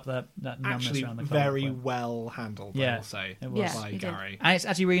sums up that numbness Actually, around the club. very But- well handled, I Yeah, will say, it was. Yeah, by he did. Gary. And it's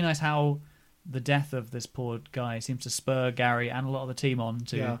actually really nice how the death of this poor guy seems to spur Gary and a lot of the team on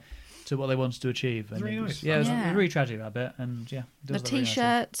to Yeah. what they wanted to achieve. And really it was, nice. yeah, it was Yeah. really tragic that bit, and yeah, The does that really nicely.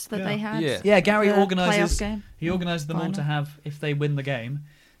 t-shirts that Yeah. they had. Yeah. Yeah, Gary The organises. playoff game. He organises them all Final. to have, if they win the game,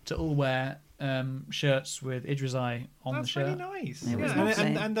 to all wear shirts with Idrizai on That's the shirt. really nice. It was Yeah,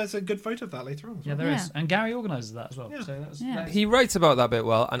 lovely. and there's a good photo of that later on. As Yeah, well. there Yeah. is, and Gary organises that as well. Yeah. So that's, Yeah. that's He writes about that bit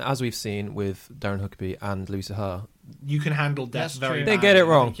well, and as we've seen with Darren Huckabee and Louis Sahar, You can handle death That's very true. They badly, get it I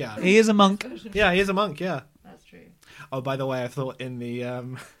wrong. think, Yeah. he is a monk. Yeah, he is a monk, yeah. That's true. Oh, by the way, I thought in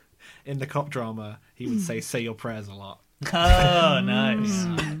the cop drama, he would say your prayers a lot. Oh, nice.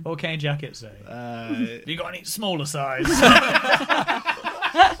 What can Jacket say? You got any smaller size?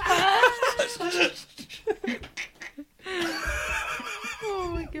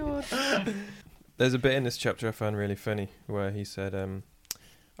 There's a bit in this chapter I found really funny where he said,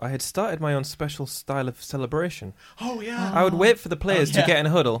 I had started my own special style of celebration. Oh, yeah. I would wait for the players to get in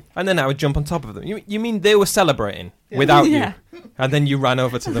a huddle, and then I would jump on top of them. You mean they were celebrating without you? And then you ran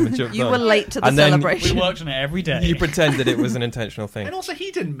over to them and jumped You on. were late to the And then celebration. We worked on it every day. You pretended it was an intentional thing. And also,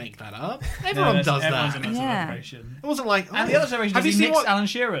 he didn't make that up. Everyone does everyone's that. in a Yeah. celebration. It wasn't like... And the other celebration have is you he seen nixed what... Alan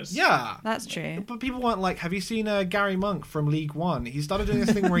Shearer's. Yeah. That's true. But people weren't like, have you seen Gary Monk from League One? He started doing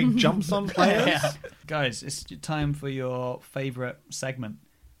this thing where he jumps on players. Yeah. Guys, it's time for your favourite segment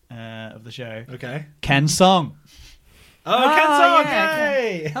of the show. Okay. Ken Song. Oh, Ken Song! yeah,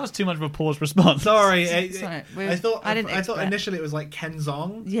 Yay! That was too much of a paused response. Sorry. Sorry, I thought I didn't I thought expect- initially it was like Ken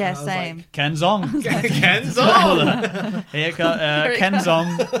Zong. Yeah, and I was same. Ken Zong. Like, Ken Zong! Here, Ken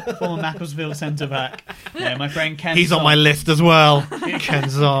Zong, former Macclesfield centre back. Yeah, my friend Ken. He's Zong. on my list as well. Ken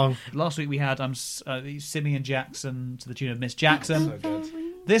Zong. Last week we had Simeon Jackson to the tune of Miss Jackson.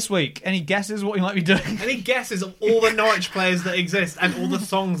 This week, any guesses what we might be doing? Any guesses of all the Norwich players that exist and all the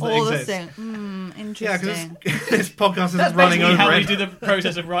songs that All the exist? sing. Yeah, Interesting. because this podcast is That's running basically over how it. we do the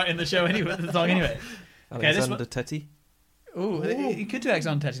process of writing the show anyway, the song anyway. Okay, this Alexander one. Tetty. Ooh, he could do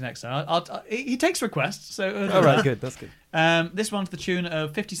Alexander Tetty next time. He takes requests, so. All right, good. That's good. This one's the tune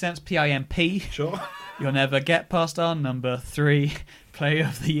of 50 Cent's PIMP. Sure. You'll never get past our number 3 player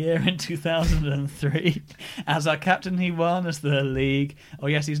of the year in 2003. As our captain, he won us the league. Oh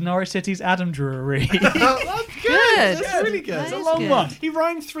yes, he's Norwich City's Adam Drury. That's good. Good. That's really good. That It's a is long good. one. He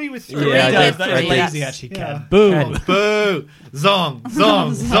rhymed 3 with 3. Yeah, Three that with is three, lazy yes. actually, Yeah. Ken. Boo. Boo! Zong,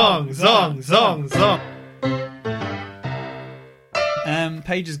 zong, zong, zong, zong, zong.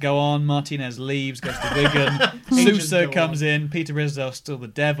 Pages go on. Martinez leaves, goes to Wigan. Pages Sousa go comes in. Peter Rizdell's still the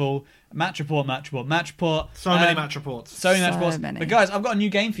devil. Match report. So many match reports. So many match So reports. many. But guys, I've got a new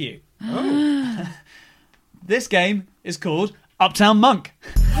game for you. This game is called Uptown Monk.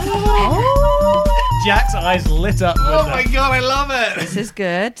 Jack's eyes lit up with Oh that. my god, I love it! This is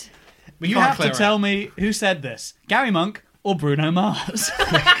good. We You can't have to clear it. tell me who said this. Gary Monk or Bruno Mars?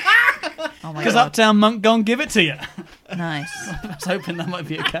 Oh my Because god. Uptown Monk gon' give it to you. Nice. I was hoping that might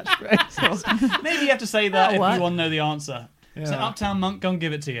be a catchphrase. Maybe you have to say that Oh, if what? you want to know the answer. So Yeah. Uptown Monk gon'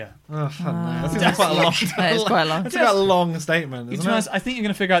 give it to you. Oh, fun, man. That seems quite a long. That is quite long. That's quite a long statement, To isn't be it? honest, I think you're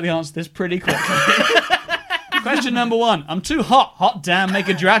going to figure out the answer to this pretty quickly. Question number 1. I'm too hot. Hot damn, make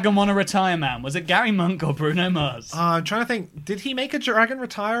a dragon want to retire, man. Was it Gary Monk or Bruno Mars? I'm trying to think. Did he make a dragon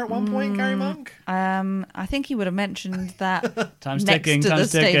retire at one point, Gary Monk? I think he would have mentioned that Time's next ticking, to the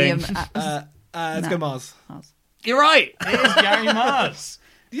time's ticking. stadium. Let's go Mars. You're right. It is Gary Mars.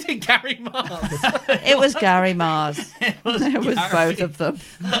 Did you say Gary Mars? It was Gary Mars. It was Gary both of them.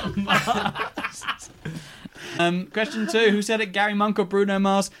 Question 2. Who said it, Gary Monk or Bruno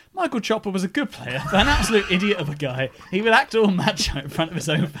Mars? Michael Chopper was a good player, but an absolute idiot of a guy. He would act all macho in front of his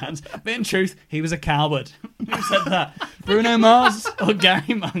own fans, but in truth, he was a coward. Who said that? Bruno Mars or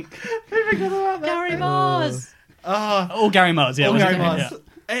Gary Monk? Gary Mars. Or Gary Mars, yeah. Oh, was it? Gary Mars. Yeah.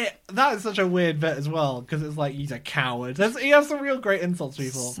 That is such a weird bit as well, because it's like he's a coward. He has some real great insults to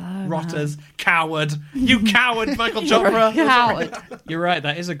people. So Rotters, coward. You coward, Michael You're a Chopra. coward. You're right,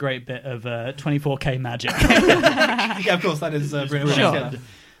 that is a great bit of 24K magic. Yeah, of course, that is Bruno Mars. Sure. Yeah.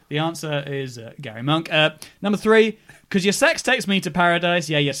 The answer is Gary Monk. Number 3. Because your sex takes me to paradise.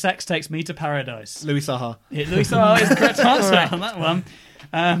 Yeah, your sex takes me to paradise. Louis Saha. Louis Saha is the correct answer on that one.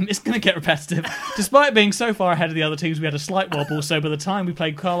 It's going to get repetitive. Despite being so far ahead of the other teams, we had a slight wobble. So by the time we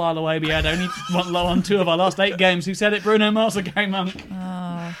played Carlisle away, we had only one low on 2 of our last 8 games. Who said it? Bruno Mars or Gary Monk?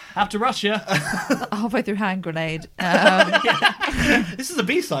 After Russia. Halfway through Hand Grenade. This is a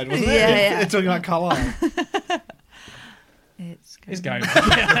B-side, wasn't it? Yeah. Talking about Carlisle. It's Gary Monk.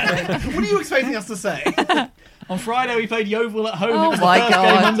 What are you expecting us to say? On Friday, we played Yeovil at home. Oh it was my the first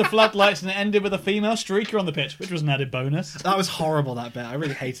God. game under floodlights, and it ended with a female streaker on the pitch, which was an added bonus. That was horrible, that bit. I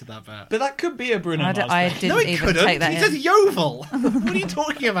really hated that bit. But that could be a Bruno Mars I thing. didn't No, he even couldn't. take that He in. says Yeovil. What are you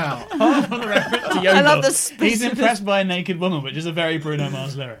talking about? On the reference to Yeovil. I love the He's specific- impressed by a naked woman, which is a very Bruno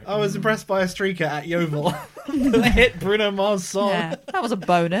Mars lyric. I was impressed by a streaker at Yeovil. The hit Bruno Mars song. Yeah, that was a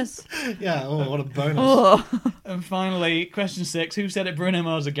bonus. Yeah, oh, what a bonus. Oh. And finally, question 6. Who said it, Bruno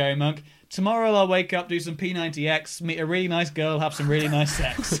Mars or Gary Monk? Tomorrow I'll wake up, do some P90X, meet a really nice girl, have some really nice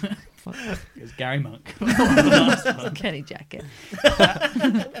sex. It's Gary Monk. Kenny Jacket.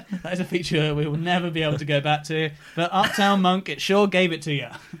 That is a feature we will never be able to go back to. But Uptown Monk, it sure gave it to you.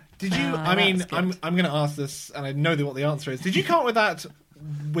 Did you, I mean, I'm going to ask this, and I know what the answer is. Did you come up with that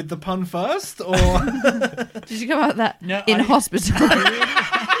with the pun first, or...? Did you come out with that No, in hospital?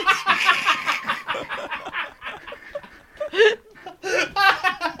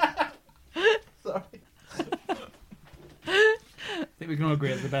 I think we can all agree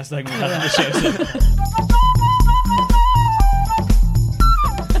it's the best thing we've had on the show.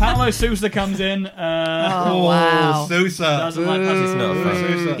 Paulo Sousa comes in. Wow. Sousa. Doesn't like Paulo not a fan.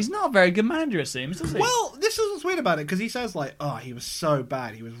 Sousa. He's not a very good manager, it seems, does he? Well, this is what's weird about it, because he says, like, oh, he was so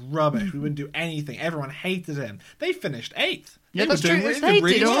bad. He was rubbish. We wouldn't do anything. Everyone hated him. They finished 8th. Yeah, They that's were doing true. really, They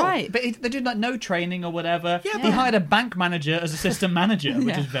really did well. all right. But they did like no training or whatever. Yeah, he but- hired a bank manager as assistant manager, which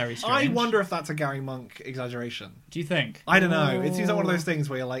Yeah. is very I strange. wonder if that's a Gary Monk exaggeration. Do you think? I don't know. It seems like one of those things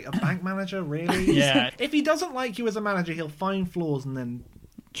where you're like, a bank manager? Really? Yeah. If he doesn't like you as a manager, he'll find flaws and then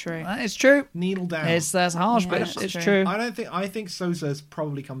True. It's true. needle down. That's harsh, Yeah, but that's it's true. true. I think Sosa's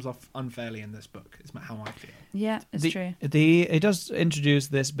probably comes off unfairly in this book. Is how I feel. Yeah, it's true. He does introduce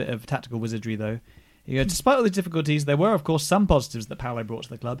this bit of tactical wizardry, though. Despite all the difficulties, there were, of course, some positives that Paulo brought to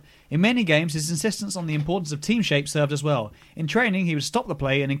the club. In many games, his insistence on the importance of team shape served as well. In training, he would stop the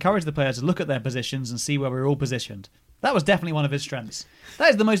play and encourage the players to look at their positions and see where we were all positioned. That was definitely one of his strengths. That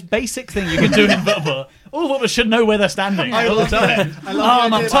is the most basic thing you can do in football. All footballers should know where they're standing all the time. I love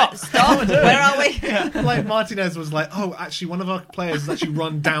I'm the up idea, top. Stop. Where are we? Like Martinez was like, oh, actually, one of our players has actually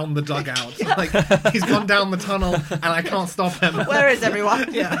run down the dugout. Like he's gone down the tunnel, and I can't stop him. Where is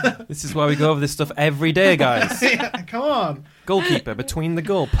everyone? Yeah, This is why we go over this stuff every day, guys. yeah, come on. Goalkeeper between the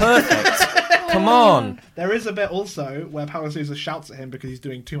goal. Perfect. Come on. There is a bit also where Paulo Sousa shouts at him because he's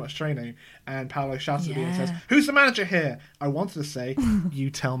doing too much training, and Paulo shouts at me and says, "Who's the manager here?" I wanted to say,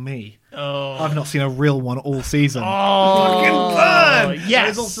 "You tell me." Oh. I've not seen a real one all season. Oh, Fucking burn! yes. That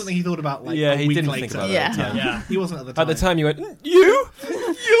was also something he thought about like Yeah, a he week didn't later. think about it Yeah. at the time. Yeah. He wasn't at the time. At the time, you went, you?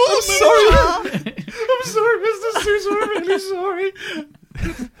 I'm sorry. I'm sorry, Mr. Sousa. I'm really sorry.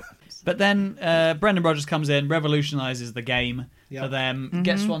 But then Brendan Rodgers comes in, revolutionises the game Yep. for them,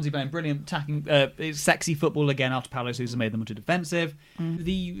 gets Swansea playing brilliant attacking, sexy football again after Paulo Sousa made them too defensive.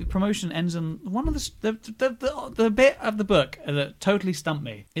 The promotion ends on one of the bit of the book that totally stumped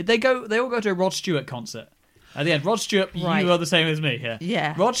me. They all go to a Rod Stewart concert. At the end, Rod Stewart, Right. you are the same as me here.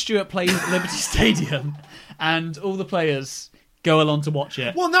 Yeah. Rod Stewart plays at Liberty Stadium, and all the players go along to watch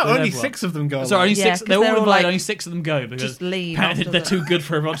it. Well, no, with only everyone. 6 of them go. Sorry, only Yeah, 6. 'cause They're all they're all invited. like, Only 6 of them go because just leave apparently after they're the- too good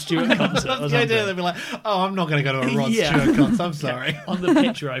for a Rod Stewart concert. Or The idea something. they'd be like, "Oh, I'm not going to go to a Rod Yeah. Stewart concert. I'm sorry." On the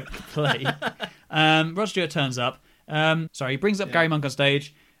picture I play. Rod Stewart turns up. He brings up Gary Monk on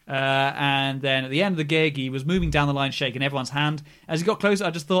stage. And then at the end of the gig, he was moving down the line, shaking everyone's hand. As he got closer, I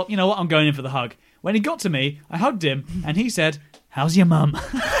just thought, you know what, I'm going in for the hug. When he got to me, I hugged him, and he said, "How's your mum?"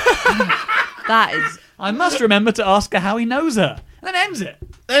 That is. I must remember to ask her how he knows her. And then ends it.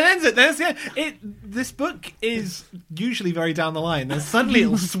 That ends it. This book is usually very down the line. Then suddenly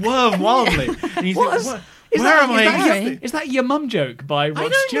it'll swerve wildly. And you think, "What? Where am I? Is that your mum joke by Rod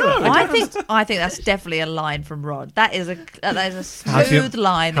don't Stewart? know. I think that's definitely a line from Rod. That is a How's your- smooth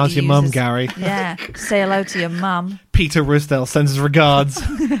line. that how's he your mum, uses. Gary? Yeah. Say hello to your mum. Peter Risdale sends his regards.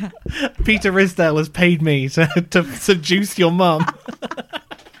 Peter Risdale has paid me to seduce your mum.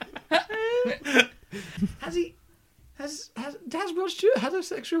 Has Rod Stewart had a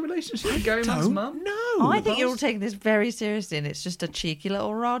sexual relationship with Gary Monk's mum? No. I think you're all taking this very seriously, and it's just a cheeky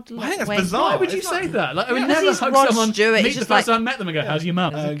little Rod. I think that's wink. bizarre. Why would you It's say not- that? Like, I would Yeah. never He's hug Rod someone, Stewart, meet he's the just first like- time I met them and go, "How's your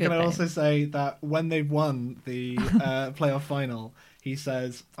mum?" a good Can I thing. also say that when they've won the playoff final, he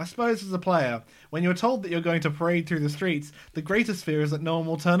says, "I suppose as a player, when you're told that you're going to parade through the streets, the greatest fear is that no one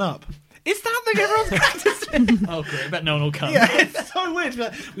will turn up." Is that the everyone's greatest fear? Oh, great. Bet no one will come. Yeah, it's so weird.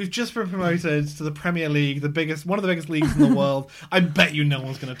 Like, we've just been promoted to the Premier League, one of the biggest leagues in the world. I bet you no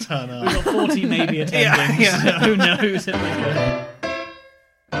one's going to turn up. We've got 40 maybe attending. Yeah. So who knows?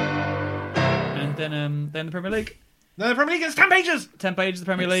 And then the Premier League. No, the Premier League gets 10 pages! 10 pages of the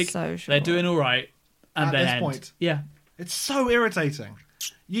Premier It's League. so short. They're doing all right. And At then this end. point. Yeah. It's so irritating.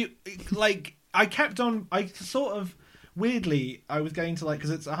 I kept on, weirdly, I was getting to because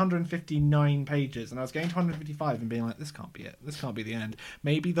it's 159 pages, and I was getting to 155 and being like, this can't be it. This can't be the end.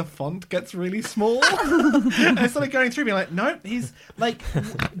 Maybe the font gets really small. And I started going through being like, nope, he's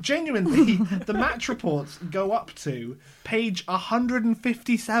genuinely, the match reports go up to page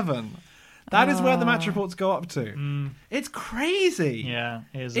 157. That is where the match reports go up to. It's crazy. Yeah.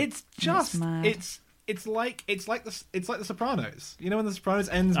 It's just mad. it's like the Sopranos. You know when the Sopranos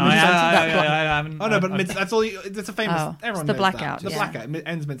ends Oh, mid sentence. yeah. Oh no, but that's all. It's a famous. Oh, everyone it's the knows blackout, That. The yeah. blackout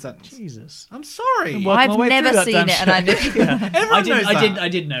ends mid sentence. Jesus. I'm sorry. Well, I've my way never through that seen damn it, and I knew. Everyone knows that. I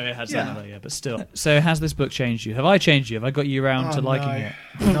did know it had something Yeah. like that, but still. So has this book changed you? Have I changed you? Have I got you around to liking it?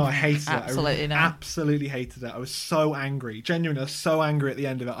 No, I hated it. Absolutely I no. absolutely hated it. I was so angry. Genuinely, I was so angry at the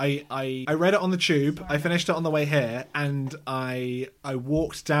end of it. I read it on the tube. I finished it on the way here, and I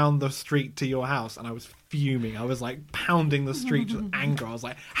walked down the street to your house, and I was fuming. I was like pounding the street with anger. I was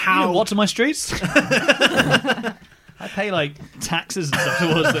like, "How? What to my streets? I pay like taxes and stuff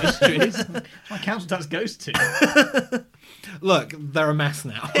towards those trees. My council tax goes to. Look, they're a mess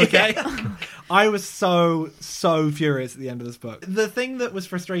now, okay? I was so furious at the end of this book. The thing that was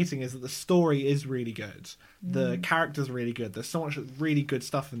frustrating is that the story is really good. The characters are really good. There's so much really good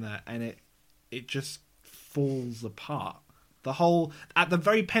stuff in there, and it just falls apart. The whole, at the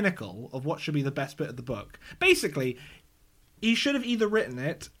very pinnacle of what should be the best bit of the book. Basically, he should have either written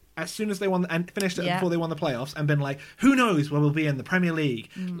it as soon as they won and finished it before they won the playoffs and been like, who knows where we'll be in the Premier League.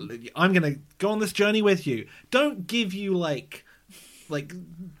 I'm going to go on this journey with you. Don't give you like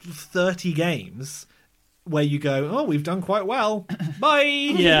 30 games where you go, oh, we've done quite well. Bye.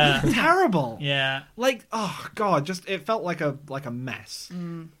 Yeah. Terrible. Yeah. Like, oh God, just it felt like a mess.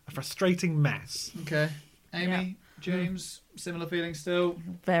 A frustrating mess. Okay. Amy, James, similar feeling still?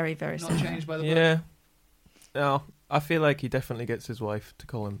 Very, very Not similar. changed by the book? Yeah. No, I feel like he definitely gets his wife to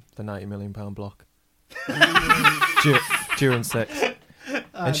call him the £90 million block during sex,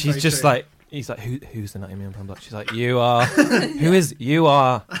 and she's just like, he's like, who's the £90 million block? She's like, you are. Who is you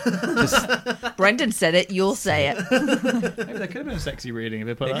are? Just... Brendan said it. You'll say it. Maybe there could have been a sexy reading if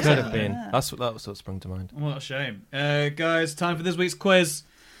they put It that. could have been. That was what sprung to mind. What a shame, guys! Time for this week's quiz.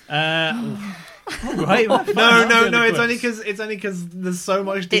 Right? No. It's only because there's so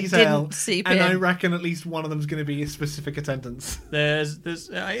much detail, didn't seep and in. I reckon at least one of them's going to be a specific attendance. It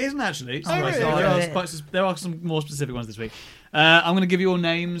isn't actually. Oh, really? There are some more specific ones this week. I'm going to give you all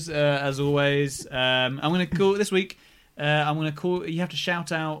names as always. I'm going to call this week. I'm going to call. You have to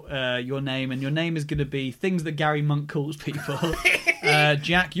shout out your name, and your name is going to be things that Gary Monk calls people.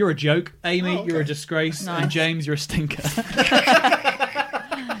 Jack, you're a joke. Amy, you're a disgrace, Nice. and James, you're a stinker.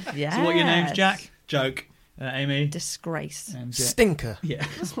 Yeah. So what are your names, Jack? Joke. Amy. Disgrace. And Stinker. Yeah.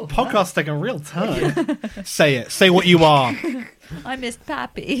 Podcast's taking a real turn. Say it. Say what you are. I missed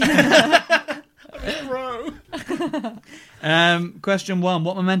Pappy. Question 1.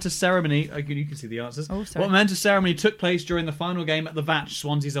 What momentous ceremony... You can see the answers. Oh, sorry. What momentous ceremony took place during the final game at the Vatch,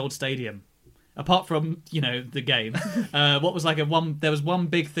 Swansea's old stadium? Apart from, the game. What was there was one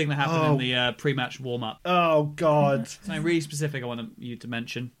big thing that happened in the pre-match warm-up. Oh, God. Something really specific I want you to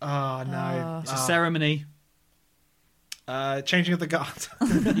mention. Oh, no. It's a ceremony. Changing of the guard.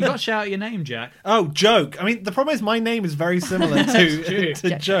 You got to shout out your name, Jack. Oh, Joke. I mean, the problem is my name is very similar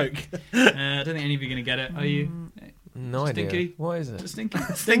to Joke. I don't think any of you are going to get it. Are you? No Stinky? idea. What is it? Stinky?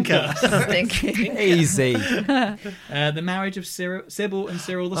 Stinker. Stinky. Easy. The marriage of Sybil and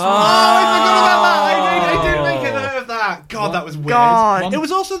Cyril the Swan. Oh, I forgot about that. I did make a note of that. God, that was weird. God. It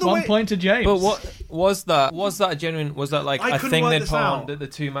was also the 1 way... point to James. But what was that? Was that a genuine? Was that like I a couldn't thing work they'd this put on out. that the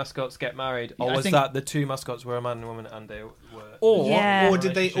two mascots get married, or Yeah, I was think- that the two mascots were a man and woman and they were? Or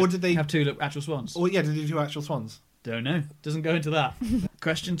did they have two actual swans? Or did they do actual swans? Don't know. Doesn't go into that.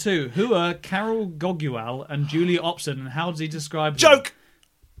 Question 2. Who are Carol Gogual and Julia Opson, and how does he describe them? Joke!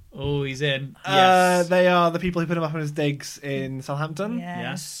 Oh, he's in. Yes. They are the people who put him up on his digs in Southampton.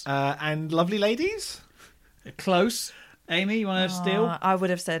 Yes. And lovely ladies. Close. Amy, you want to steal? I would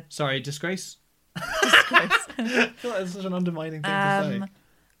have said Sorry, disgrace. disgrace. I feel like that's such an undermining thing to say.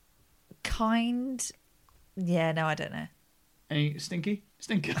 Kind. Yeah, no, I don't know. Any stinky?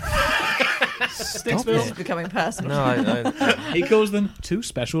 Stinker. This is becoming personal. No, He calls them two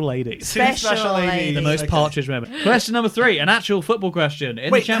special ladies. Special ladies. The most Partridge member. Question number 3. An actual football question.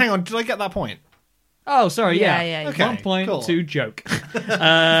 Wait, hang on. Did I get that point? Oh, sorry, yeah. Yeah. Okay, 1 point cool. to Joke.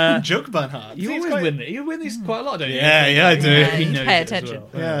 Joke Bernhard. You always win it. You win these quite a lot, don't you? Yeah, I do. He knows Pay it as attention.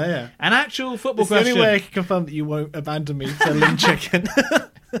 well. Yeah. An actual football It's the question. only way I can confirm that you won't abandon me for Lynn Chicken.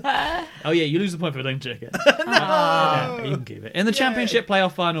 Oh, yeah, you lose the point for Lynn Chicken. Yeah, you can keep it. In the Championship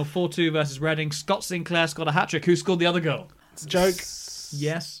playoff final, 4-2 versus Reading, Scott Sinclair scored a hat-trick. Who scored the other goal? Joke.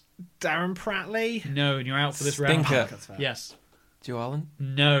 Yes. Darren Pratley. No, and you're out for this Stinker. round. Yes. Joe Allen.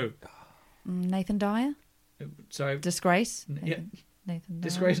 No. Nathan Dyer. Sorry. Disgrace. Yeah. Nathan Dyer.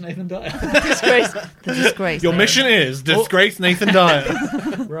 Disgrace Nathan Dyer. Disgrace. The disgrace. Your mission is disgrace Nathan Dyer.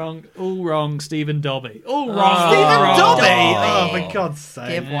 Wrong. All wrong. Stephen Dobby. All wrong. Stephen Wrong. Dobby. Dobby. Oh, for God's sake.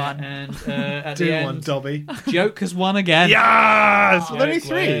 Give one. And at Do the one, end, Dobby. Joke has won again. Yes! Joke Only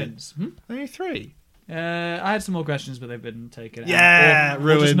 3. wins. Only 3. I had some more questions, but they've been taken Yeah, out. Or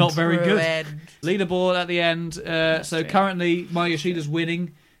ruined. just not very good. Ruined. Leaderboard at the end. So currently, Mario Yoshida's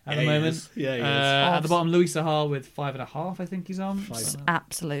winning at the he moment. is. Yeah, he is. At the bottom, Louis Sahar with 5.5, I think he's on.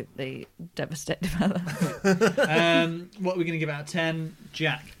 Absolutely devastated by that. What are we going to give out of 10?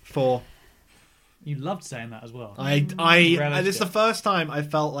 Jack. 4. You loved saying that as well. This is the first time I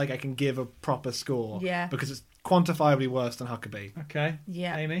felt like I can give a proper score. Yeah. Because it's quantifiably worse than Huckabee. Okay.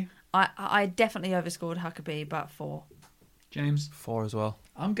 Yeah. Amy? I definitely overscored Huckabee, but 4. James? 4 as well.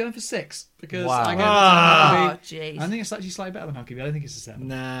 I'm going for 6 because Wow. I gave it to Huckabee. jeez. I think it's actually slightly better than Huckabee. I don't think it's a 7.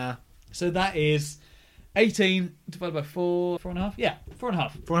 Nah. So that is 18 divided by 4. 4.5? Yeah,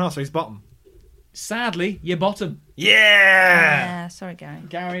 4.5. 4.5, so he's bottom. Sadly, you're bottom. Yeah, sorry, Gary.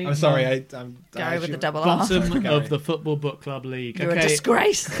 Gary. I'm sorry. Mark, Gary with the double R. bottom of the Football Book Club League. You're Okay. a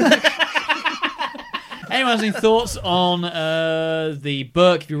disgrace. Anyone has any thoughts on the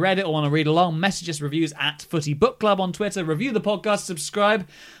book? If you read it or want to read along, message us reviews at Footy Book Club on Twitter. Review the podcast, subscribe,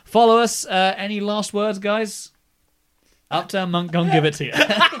 follow us. Any last words, guys? Uptown Monk, go and give it to you.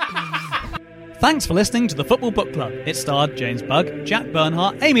 Thanks for listening to the Football Book Club. It starred James Bugg, Jack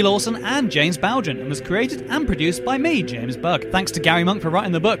Bernhardt, Amy Lawson, and James Bowden, and was created and produced by me, James Bugg. Thanks to Gary Monk for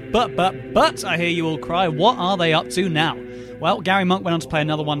writing the book. But, I hear you all cry, what are they up to now? Well, Gary Monk went on to play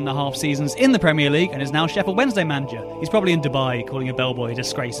another 1.5 seasons in the Premier League and is now Sheffield Wednesday manager. He's probably in Dubai calling a bellboy a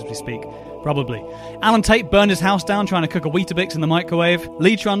disgrace as we speak. Probably. Alan Tate burned his house down trying to cook a Weetabix in the microwave.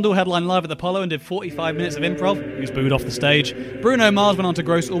 Lee Trundle headlined live at the Apollo and did 45 minutes of improv. He was booed off the stage. Bruno Mars went on to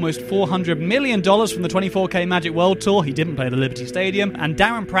gross almost $400 million from the 24K Magic World Tour. He didn't play the Liberty Stadium. And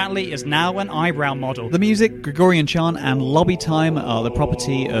Darren Pratley is now an eyebrow model. The music, Gregorian chant and lobby time are the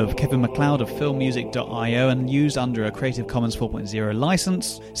property of Kevin MacLeod of filmmusic.io and used under a Creative Commons 4.0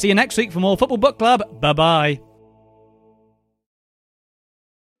 license. See you next week for more Football Book Club. Bye-bye.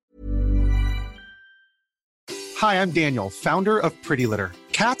 Hi, I'm Daniel, founder of Pretty Litter.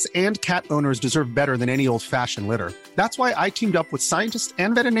 Cats and cat owners deserve better than any old-fashioned litter. That's why I teamed up with scientists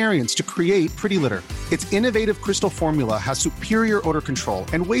and veterinarians to create Pretty Litter. Its innovative crystal formula has superior odor control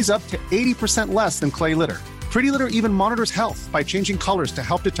and weighs up to 80% less than clay litter. Pretty Litter even monitors health by changing colors to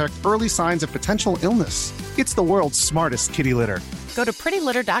help detect early signs of potential illness. It's the world's smartest kitty litter. Go to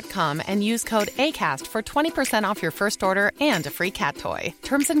prettylitter.com and use code ACAST for 20% off your first order and a free cat toy.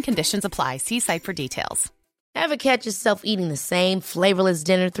 Terms and conditions apply. See site for details. Ever catch yourself eating the same flavorless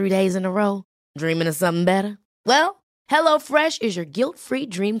dinner 3 days in a row? Dreaming of something better? Well, HelloFresh is your guilt-free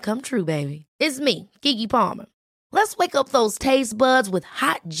dream come true, baby. It's me, Keke Palmer. Let's wake up those taste buds with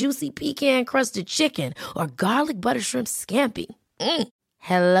hot, juicy pecan-crusted chicken or garlic butter shrimp scampi.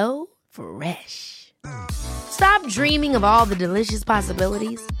 Hello Fresh. Stop dreaming of all the delicious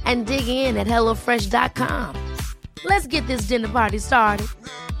possibilities and dig in at HelloFresh.com. Let's get this dinner party started.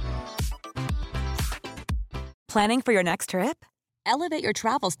 Planning for your next trip? Elevate your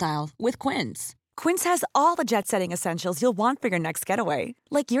travel style with Quince. Quince has all the jet-setting essentials you'll want for your next getaway,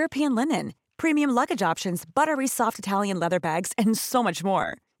 like European linen, premium luggage options, buttery soft Italian leather bags, and so much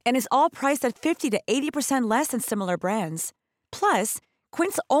more. And is all priced at 50 to 80% less than similar brands. Plus,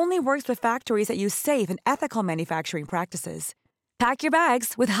 Quince only works with factories that use safe and ethical manufacturing practices. Pack your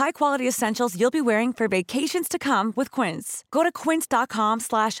bags with high-quality essentials you'll be wearing for vacations to come with Quince. Go to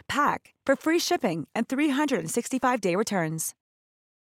quince.com/pack for free shipping and 365-day returns.